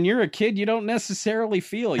that when you're a kid, you don't necessarily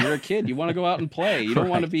feel. You're a kid. You want to go out and play. You don't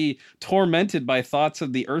want to be tormented by thoughts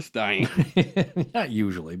of the Earth dying. Not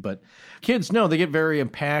usually, but kids, no, they get very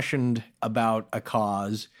impassioned about a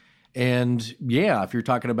cause. And yeah, if you're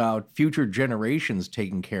talking about future generations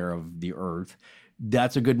taking care of the Earth,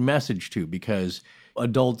 that's a good message too, because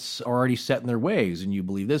adults are already set in their ways, and you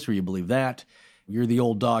believe this or you believe that. You're the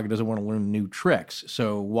old dog who doesn't want to learn new tricks.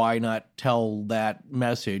 So why not tell that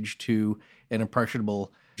message to an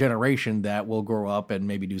impressionable generation that will grow up and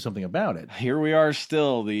maybe do something about it? Here we are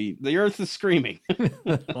still. The Earth is screaming.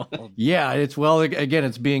 Yeah,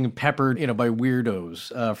 it's being peppered, by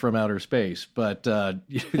weirdos from outer space. But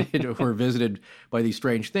we're visited by these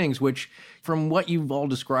strange things, which, from what you've all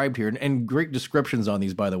described here, and great descriptions on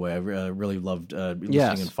these, by the way, I really loved listening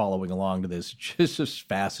and following along to this. It's just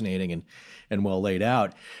fascinating and well laid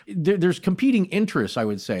out. There's competing interests, I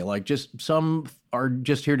would say. Like, just some are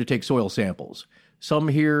just here to take soil samples. Some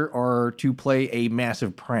here are to play a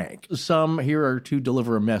massive prank. Some here are to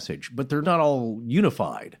deliver a message, but they're not all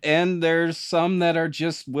unified. And there's some that are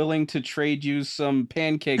just willing to trade you some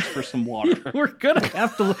pancakes for some water. We're going to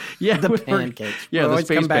have to... Yeah, the pancakes. Yeah, we'll the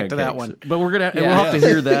space come back pancakes. to that one. But we'll have to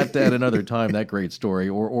hear that at another time, that great story.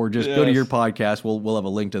 Or just go to your podcast. We'll have a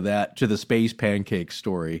link to that, to the space pancake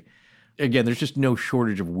story. Again, there's just no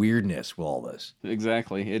shortage of weirdness with all this.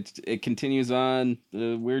 Exactly. It continues on.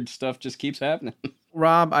 The weird stuff just keeps happening.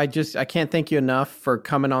 Rob, I can't thank you enough for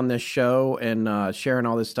coming on this show and sharing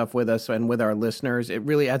all this stuff with us and with our listeners. It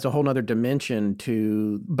really adds a whole nother dimension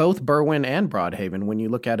to both Berwyn and Broadhaven when you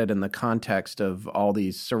look at it in the context of all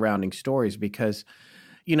these surrounding stories, because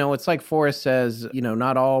it's like Forrest says,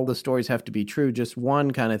 not all the stories have to be true, just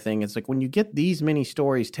one kind of thing. It's like when you get these many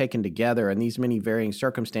stories taken together and these many varying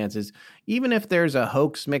circumstances, even if there's a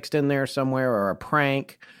hoax mixed in there somewhere or a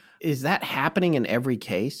prank, is that happening in every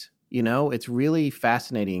case? It's really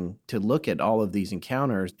fascinating to look at all of these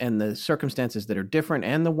encounters and the circumstances that are different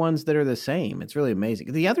and the ones that are the same. It's really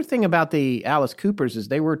amazing. The other thing about the Alice Coopers is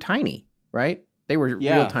they were tiny, right? They were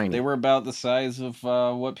real tiny. They were about the size of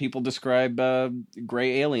what people describe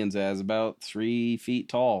gray aliens as, about 3 feet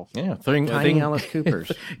tall. Yeah, tiny Alice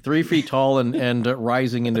Coopers. 3 feet tall and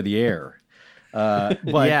rising into the air.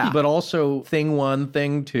 But also thing one,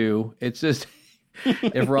 thing two. It's just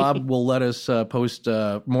If Rob will let us post,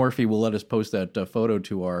 Morphe will let us post that photo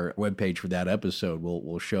to our webpage for that episode,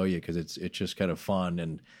 we'll show you, because it's just kind of fun.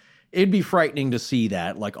 And it'd be frightening to see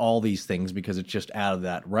that, like all these things, because it's just out of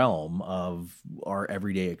that realm of our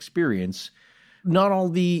everyday experience. Not all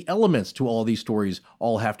the elements to all these stories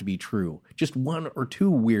all have to be true. Just one or two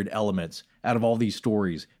weird elements out of all these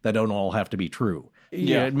stories that don't all have to be true.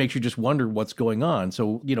 Yeah, it makes you just wonder what's going on.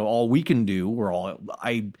 So, all we can do, or all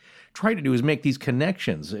I try to do, is make these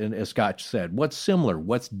connections. And as Scott said, what's similar,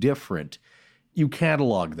 what's different? You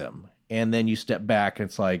catalog them, and then you step back, and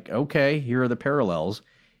it's like, okay, here are the parallels.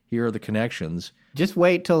 Here are the connections. Just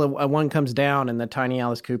wait till the one comes down and the tiny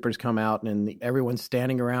Alice Coopers come out and everyone's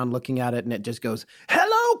standing around looking at it and it just goes,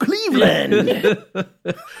 "Hello, Cleveland."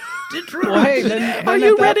 Well, hey, then are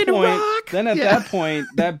you ready to rock? Then at that point,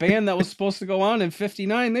 that band that was supposed to go on in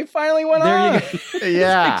 '59, they finally went on.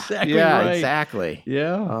 Yeah, exactly yeah, right. Exactly.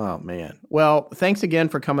 Yeah. Oh man. Well, thanks again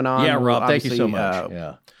for coming on. Yeah, Rob, thank you so Obviously, much.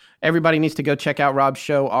 Yeah. Everybody needs to go check out Rob's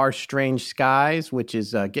show, Our Strange Skies, which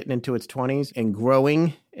is getting into its 20s and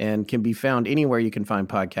growing and can be found anywhere you can find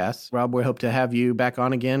podcasts. Rob, we hope to have you back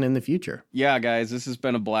on again in the future. Yeah, guys, this has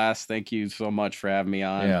been a blast. Thank you so much for having me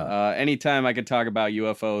on. Yeah. Anytime I could talk about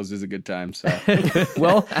UFOs is a good time. So,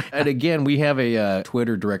 well, and again, we have a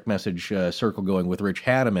Twitter direct message circle going with Rich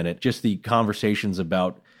Haddam in it. Just the conversations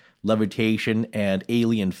about levitation and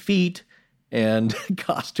alien feet and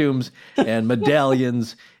costumes and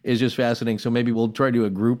medallions is just fascinating. So maybe we'll try to do a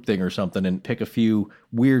group thing or something and pick a few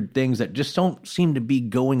weird things that just don't seem to be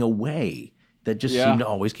going away, that just seem to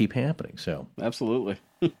always keep happening. So absolutely.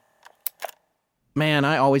 Man,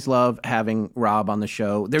 I always love having Rob on the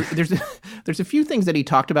show. There's a few things that he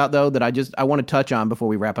talked about, though, that I want to touch on before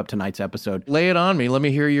we wrap up tonight's episode. Lay it on me. Let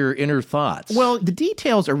me hear your inner thoughts. Well, the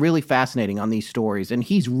details are really fascinating on these stories, and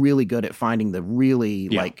he's really good at finding the really,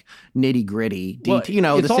 nitty-gritty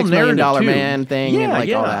detail. The $6 million man thing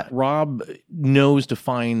and all that. Rob knows to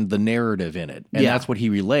find the narrative in it, and that's what he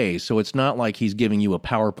relays. So it's not like he's giving you a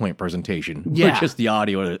PowerPoint presentation with just the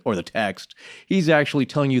audio or the text. He's actually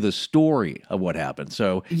telling you the story of what happened.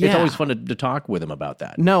 So it's always fun to talk with him about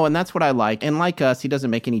that. No, and that's what I like. And like us, he doesn't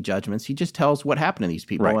make any judgments. He just tells what happened to these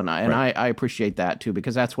people. Right, I appreciate that too,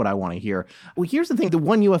 because that's what I want to hear. Well, here's the thing. The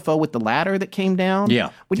one UFO with the ladder that came down. Yeah.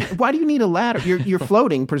 Why do you need a ladder? You're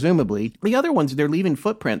floating, presumably. The other ones, they're leaving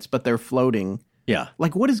footprints, but they're floating. Yeah.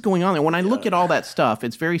 Like, what is going on there? When I look at all that stuff,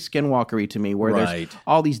 it's very skinwalkery to me, where there's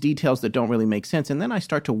all these details that don't really make sense. And then I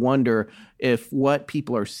start to wonder if what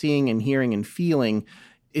people are seeing and hearing and feeling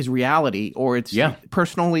is reality, or it's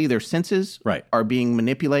personally their senses are being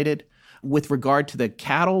manipulated. With regard to the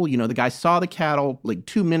cattle, the guy saw the cattle like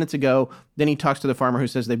 2 minutes ago. Then he talks to the farmer who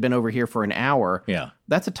says they've been over here for an hour. Yeah.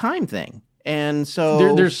 That's a time thing. And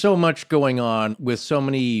so there's so much going on with so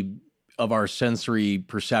many of our sensory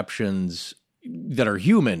perceptions that are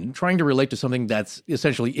human, trying to relate to something that's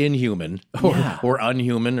essentially inhuman or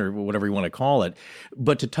unhuman or whatever you want to call it.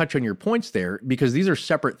 But to touch on your points there, because these are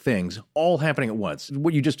separate things all happening at once,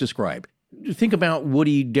 what you just described. Think about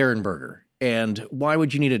Woody Derenberger. And why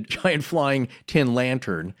would you need a giant flying tin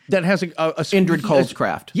lantern that has a Indrid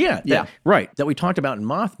Coldcraft? That we talked about in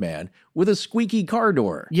Mothman, with a squeaky car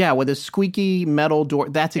door. Yeah, with a squeaky metal door.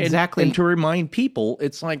 That's exactly. And to remind people,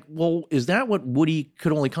 it's like, well, is that what Woody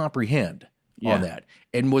could only comprehend on that?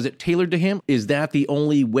 And was it tailored to him? Is that the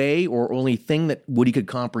only way or only thing that Woody could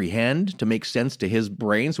comprehend to make sense to his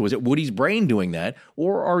brain? So is it Woody's brain doing that?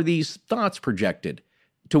 Or are these thoughts projected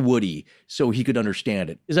to Woody so he could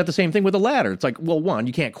understand it? Is that the same thing with the ladder? It's like, well, one,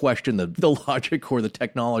 you can't question the logic or the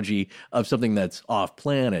technology of something that's off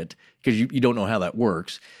planet because you don't know how that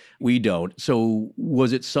works. We don't. So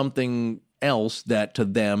was it something else that to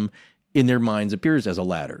them in their minds appears as a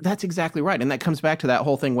ladder? That's exactly right. And that comes back to that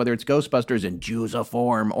whole thing, whether it's Ghostbusters and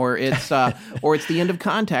Juice-a-form, or it's the End of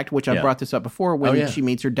Contact, which I brought this up before, when she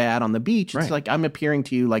meets her dad on the beach. It's like, I'm appearing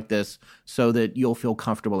to you like this so that you'll feel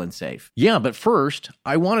comfortable and safe. Yeah, but first,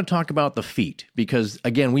 I want to talk about the feet, because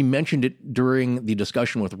again, we mentioned it during the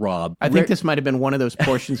discussion with Rob. I think this might have been one of those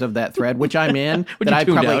portions of that thread, which I'm in, that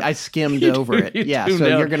I skimmed over it. So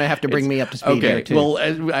you're going to have to bring me up to speed there too. Well,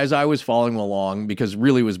 as I was following along, because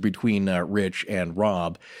really it was between Rich and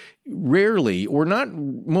Rob, rarely or not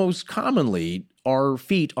most commonly are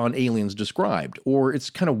feet on aliens described, or it's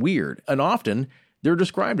kind of weird. And often they're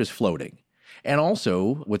described as floating. And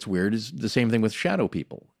also what's weird is the same thing with shadow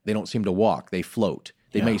people. They don't seem to walk, they float.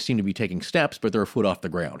 They may seem to be taking steps, but they're a foot off the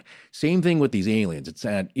ground. Same thing with these aliens. It's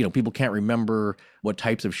that, people can't remember what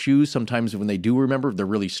types of shoes. Sometimes when they do remember, they're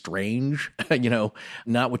really strange,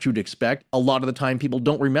 not what you'd expect. A lot of the time people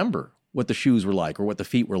don't remember what the shoes were like or what the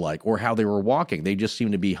feet were like or how they were walking. They just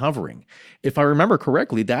seemed to be hovering. If I remember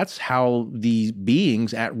correctly, that's how these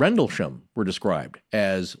beings at Rendlesham were described,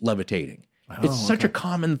 as levitating. It's such a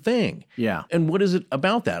common thing. Yeah. And what is it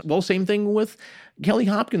about that? Well, same thing with Kelly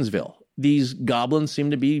Hopkinsville. These goblins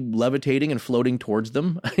seem to be levitating and floating towards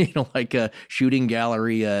them, like shooting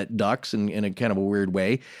gallery ducks in a kind of a weird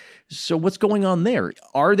way. So what's going on there?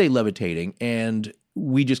 Are they levitating? And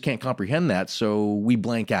we just can't comprehend that, so we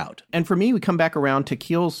blank out. And for me, we come back around to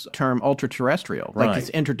Keel's term ultra-terrestrial. Like, it's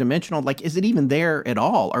interdimensional. Like, is it even there at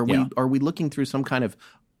all? Are we looking through some kind of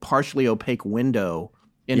partially opaque window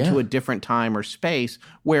into a different time or space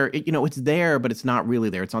where, it's there, but it's not really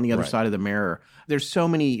there. It's on the other side of the mirror. There's so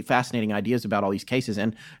many fascinating ideas about all these cases.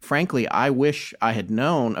 And frankly, I wish I had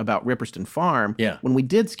known about Ripperston Farm when we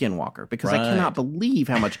did Skinwalker, because I cannot believe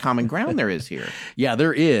how much common ground there is here. Yeah,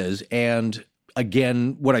 there is. And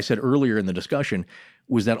again, what I said earlier in the discussion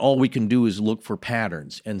was that all we can do is look for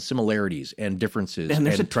patterns and similarities and differences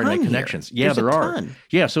and try to make connections. Here. Yeah, there are. Ton.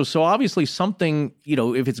 Yeah, so obviously something,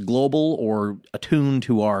 if it's global or attuned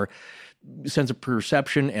to our sense of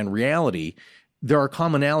perception and reality, there are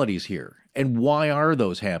commonalities here. And why are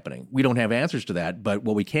those happening? We don't have answers to that, but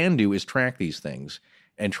what we can do is track these things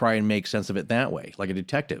and try and make sense of it that way, like a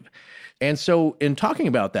detective. And so in talking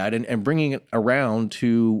about that and bringing it around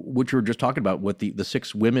to what you were just talking about with the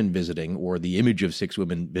 6 women visiting, or the image of 6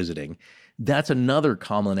 women visiting, that's another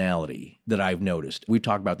commonality that I've noticed. We've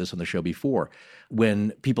talked about this on the show before.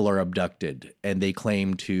 When people are abducted and they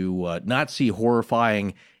claim to not see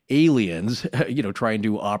horrifying aliens, trying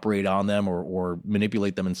to operate on them or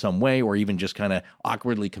manipulate them in some way, or even just kind of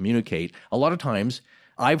awkwardly communicate. A lot of times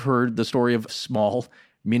I've heard the story of small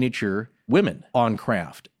miniature women on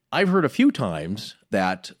craft. I've heard a few times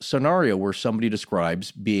that scenario where somebody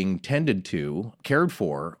describes being tended to, cared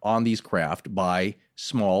for on these craft by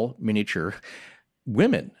small miniature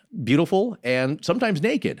women, beautiful and sometimes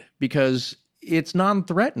naked, because it's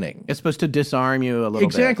non-threatening. It's supposed to disarm you a little bit.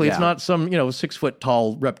 Exactly. Yeah. It's not some,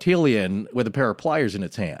 6-foot-tall reptilian with a pair of pliers in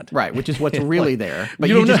its hand. Right, which is what's really there.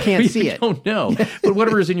 But you just can't see it. You don't know. But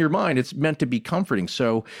whatever is in your mind, it's meant to be comforting.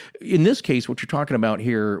 So in this case, what you're talking about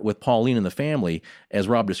here with Pauline and the family, as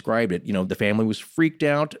Rob described it, the family was freaked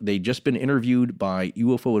out. They'd just been interviewed by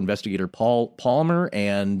UFO investigator Paul Palmer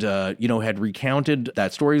and, had recounted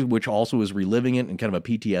that story, which also was reliving it in kind of a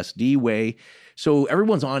PTSD way. So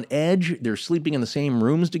everyone's on edge. They're sleeping in the same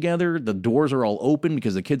rooms together. The doors are all open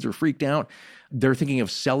because the kids are freaked out. They're thinking of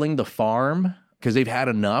selling the farm because they've had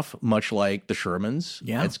enough, much like the Shermans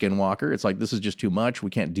at Skinwalker. It's like, this is just too much. We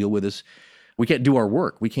can't deal with this. We can't do our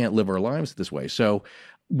work. We can't live our lives this way. So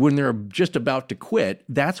when they're just about to quit,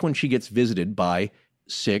 that's when she gets visited by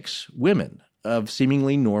 6 women of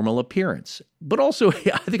seemingly normal appearance. But also,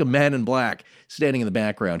 I think a man in black standing in the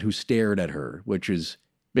background who stared at her, which is...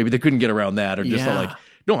 Maybe they couldn't get around that, or just like,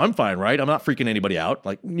 no, I'm fine, right? I'm not freaking anybody out.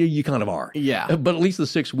 Like, you kind of are. Yeah. But at least the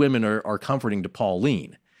 6 women are comforting to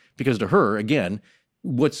Pauline. Because to her, again,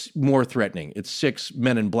 what's more threatening? It's 6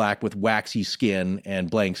 men in black with waxy skin and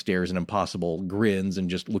blank stares and impossible grins and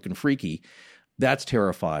just looking freaky. That's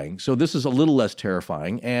terrifying. So this is a little less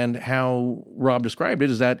terrifying. And how Rob described it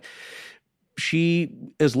is that she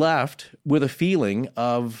is left with a feeling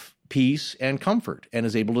of peace and comfort and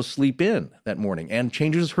is able to sleep in that morning and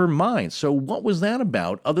changes her mind. So what was that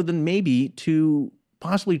about, other than maybe to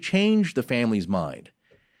possibly change the family's mind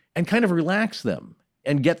and kind of relax them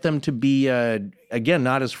and get them to be, again,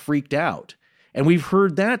 not as freaked out? And we've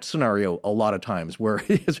heard that scenario a lot of times where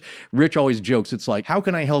Rich always jokes, it's like, how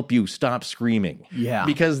can I help you stop screaming? Yeah.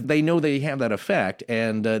 Because they know they have that effect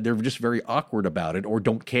and they're just very awkward about it or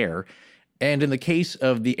don't care. And in the case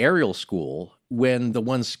of the Ariel school, when the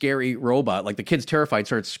one scary robot, like the kid's terrified,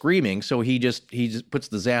 starts screaming, so he just puts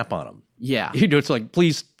the zap on him. Yeah. It's like,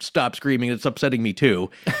 please stop screaming. It's upsetting me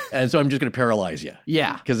too. And so I'm just going to paralyze you.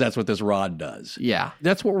 Yeah. Because that's what this rod does. Yeah.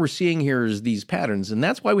 That's what we're seeing here is these patterns. And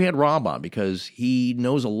that's why we had Rob on, because he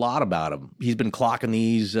knows a lot about them. He's been clocking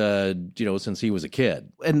these, since he was a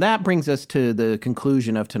kid. And that brings us to the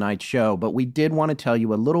conclusion of tonight's show. But we did want to tell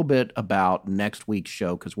you a little bit about next week's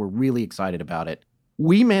show because we're really excited about it.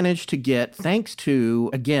 We managed to get, thanks to,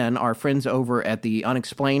 again, our friends over at the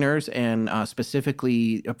Unexplainers and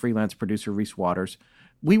specifically a freelance producer, Reese Waters,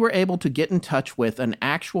 we were able to get in touch with an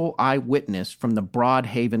actual eyewitness from the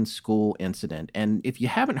Broadhaven school incident. And if you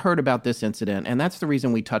haven't heard about this incident, and that's the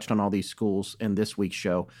reason we touched on all these schools in this week's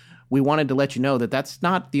show, we wanted to let you know that that's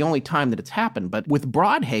not the only time that it's happened. But with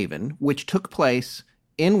Broadhaven, which took place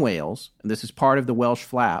in Wales, and this is part of the Welsh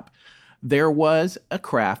Flap, there was a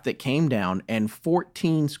craft that came down and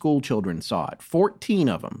 14 school children saw it, 14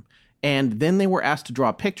 of them. And then they were asked to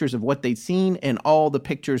draw pictures of what they'd seen, and all the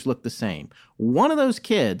pictures looked the same. One of those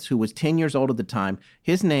kids, who was 10 years old at the time,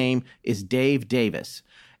 his name is Dave Davis.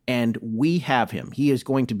 And we have him. He is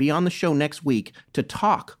going to be on the show next week to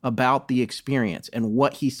talk about the experience and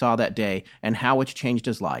what he saw that day and how it's changed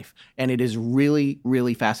his life. And it is really,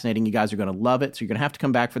 really fascinating. You guys are going to love it. So you're going to have to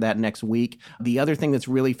come back for that next week. The other thing that's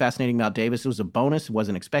really fascinating about Davis, it was a bonus,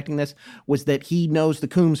 wasn't expecting this, was that he knows the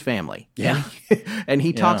Coombs family. Yeah. And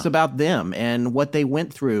he talks about them and what they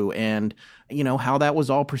went through and, you know, how that was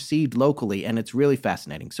all perceived locally. And it's really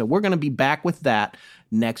fascinating. So we're going to be back with that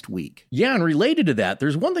next week. Yeah, and related to that,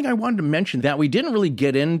 there's one thing I wanted to mention that we didn't really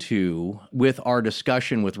get into with our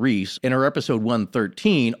discussion with Reese in our episode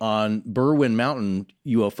 113 on Berwyn Mountain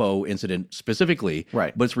UFO incident specifically.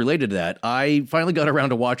 Right. But it's related to that. I finally got around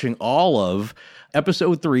to watching all of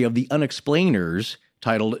episode 3 of The Unexplainers,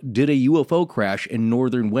 titled "Did a UFO Crash in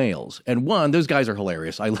Northern Wales?" And one, those guys are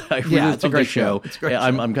hilarious. I really it's a love great the show. It's a great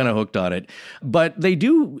I'm show. kind of hooked on it. But they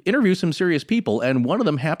do interview some serious people, and one of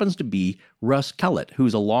them happens to be Russ Kellett,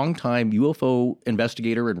 who's a longtime UFO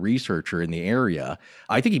investigator and researcher in the area.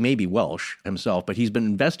 I think he may be Welsh himself, but he's been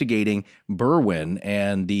investigating Berwyn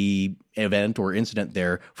and the event or incident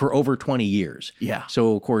there for over 20 years. Yeah.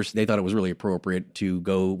 So, of course, they thought it was really appropriate to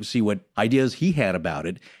go see what ideas he had about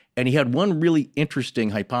it. And he had one really interesting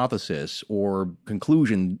hypothesis or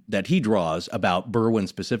conclusion that he draws about Berwyn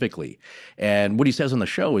specifically. And what he says on the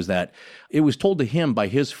show is that it was told to him by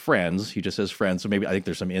his friends, he just says friends, so maybe I think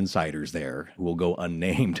there's some insiders there who will go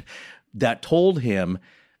unnamed, that told him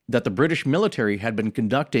that the British military had been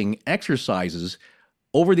conducting exercises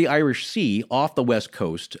over the Irish Sea off the west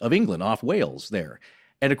coast of England, off Wales there.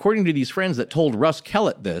 And according to these friends that told Russ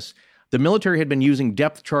Kellett this, the military had been using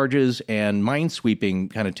depth charges and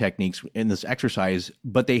minesweeping kind of techniques in this exercise,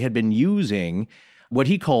 but they had been using what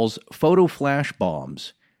he calls photo flash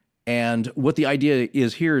bombs. And what the idea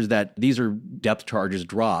is here is that these are depth charges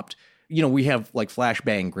dropped. You know, we have like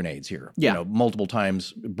flashbang grenades here, Yeah. you know, multiple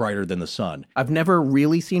times brighter than the sun. I've never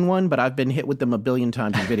really seen one, but I've been hit with them a billion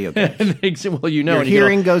times in video games. Well, you know, Your and you go,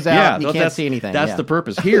 hearing goes out, yeah, and you well, can't that's- see anything, That's yeah. the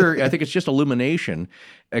purpose. Here, I think it's just illumination.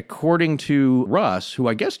 According to Russ, who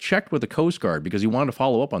I guess checked with the Coast Guard because he wanted to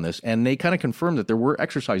follow up on this, and they kind of confirmed that there were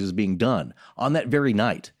exercises being done on that very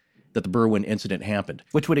night that the Berwyn incident happened.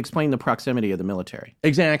 Which would explain the proximity of the military.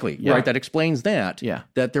 Exactly. Yeah. Right. That explains that. Yeah.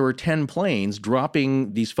 That there were 10 planes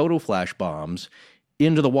dropping these photo flash bombs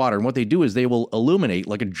into the water. And what they do is they will illuminate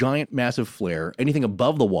like a giant massive flare, anything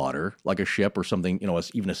above the water, like a ship or something, you know,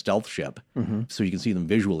 even a stealth ship, so you can see them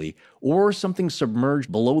visually, or something submerged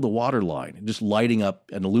below the water line, just lighting up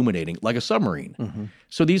and illuminating like a submarine.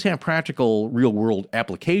 So these have practical real world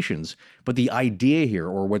applications. But the idea here,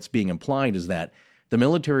 or what's being implied, is that the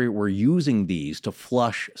military were using these to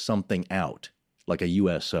flush something out, like a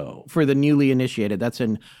USO. For the newly initiated, that's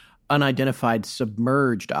an unidentified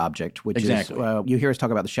submerged object, which Exactly. is, you hear us talk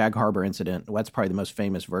about the Shag Harbor incident. That's probably the most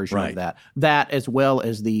famous version Right. of that. That, as well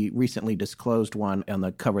as the recently disclosed one on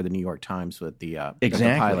the cover of the New York Times with the, that the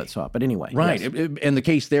Exactly. pilot saw. But anyway. Right. yes. And the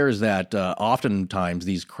case there is that oftentimes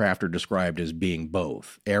these craft are described as being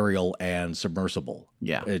both aerial and submersible.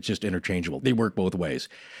 Yeah. It's just interchangeable. They work both ways.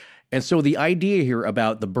 And so the idea here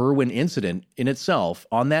about the Berwyn incident in itself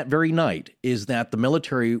on that very night is that the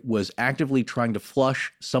military was actively trying to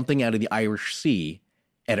flush something out of the Irish Sea,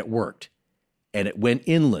 and it worked. And it went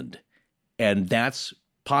inland. And that's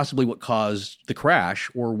possibly what caused the crash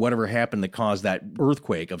or whatever happened that caused that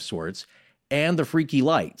earthquake of sorts and the freaky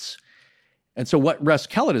lights. And so what Russ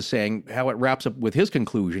Kellett is saying, how it wraps up with his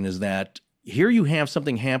conclusion, is that here you have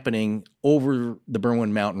something happening over the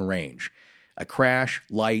Berwyn Mountain Range. A crash,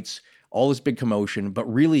 lights, all this big commotion, but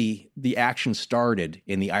really the action started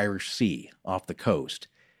in the Irish Sea off the coast.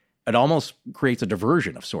 It almost creates a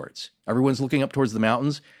diversion of sorts. Everyone's looking up towards the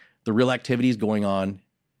mountains. The real activity is going on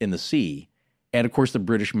in the sea. And of course, the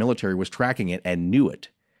British military was tracking it and knew it.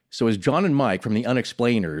 So as John and Mike from the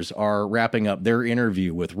Unexplainers are wrapping up their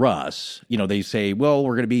interview with Russ, you know, they say, well,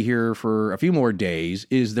 we're going to be here for a few more days.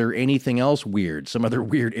 Is there anything else weird, some other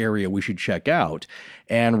weird area we should check out?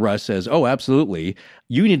 And Russ says, oh, absolutely.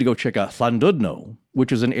 You need to go check out Llandudno,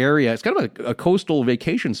 which is an area, it's kind of a coastal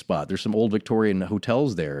vacation spot. There's some old Victorian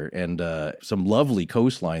hotels there and some lovely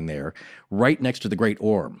coastline there right next to the Great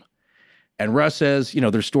Orme. And Russ says, you know,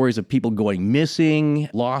 there's stories of people going missing,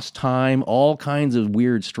 lost time, all kinds of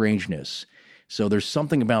weird strangeness. So there's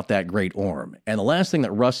something about that Great Orme. And the last thing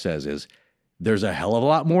that Russ says is, there's a hell of a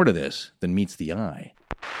lot more to this than meets the eye.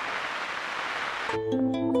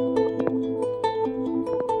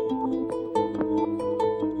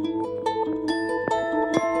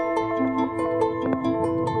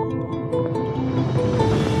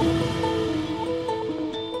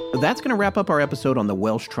 that's going to wrap up our episode on the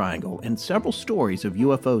Welsh Triangle and several stories of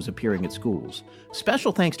UFOs appearing at schools.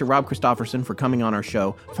 Special thanks to Rob Christofferson for coming on our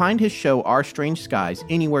show. Find his show, Our Strange Skies,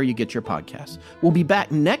 anywhere you get your podcasts. We'll be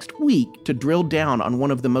back next week to drill down on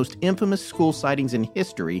one of the most infamous school sightings in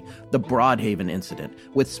history, the Broadhaven incident,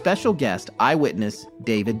 with special guest eyewitness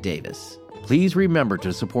David Davis. Please remember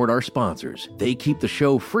to support our sponsors. They keep the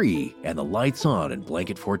show free and the lights on in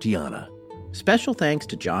Blanket Fortiana. Special thanks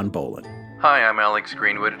to John Bolin. Hi, I'm Alex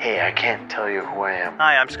Greenwood. Hey, I can't tell you who I am.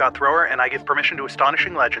 Hi, I'm Scott Thrower, and I give permission to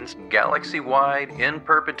Astonishing Legends. Galaxy-wide, in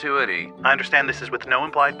perpetuity. I understand this is with no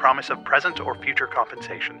implied promise of present or future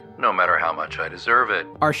compensation. No matter how much I deserve it.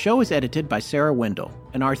 Our show is edited by Sarah Wendell,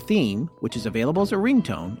 and our theme, which is available as a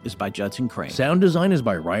ringtone, is by Judson Crane. Sound design is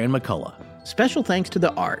by Ryan McCullough. Special thanks to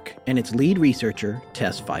the ARC and its lead researcher,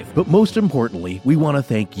 Tess Pfeiffer. But most importantly, we want to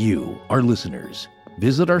thank you, our listeners.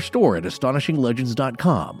 Visit our store at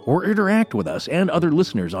astonishinglegends.com or interact with us and other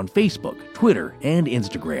listeners on Facebook, Twitter, and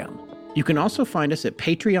Instagram. You can also find us at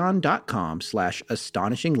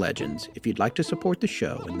patreon.com/astonishinglegends if you'd like to support the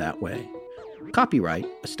show in that way. Copyright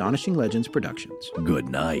Astonishing Legends Productions. Good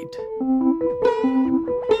night.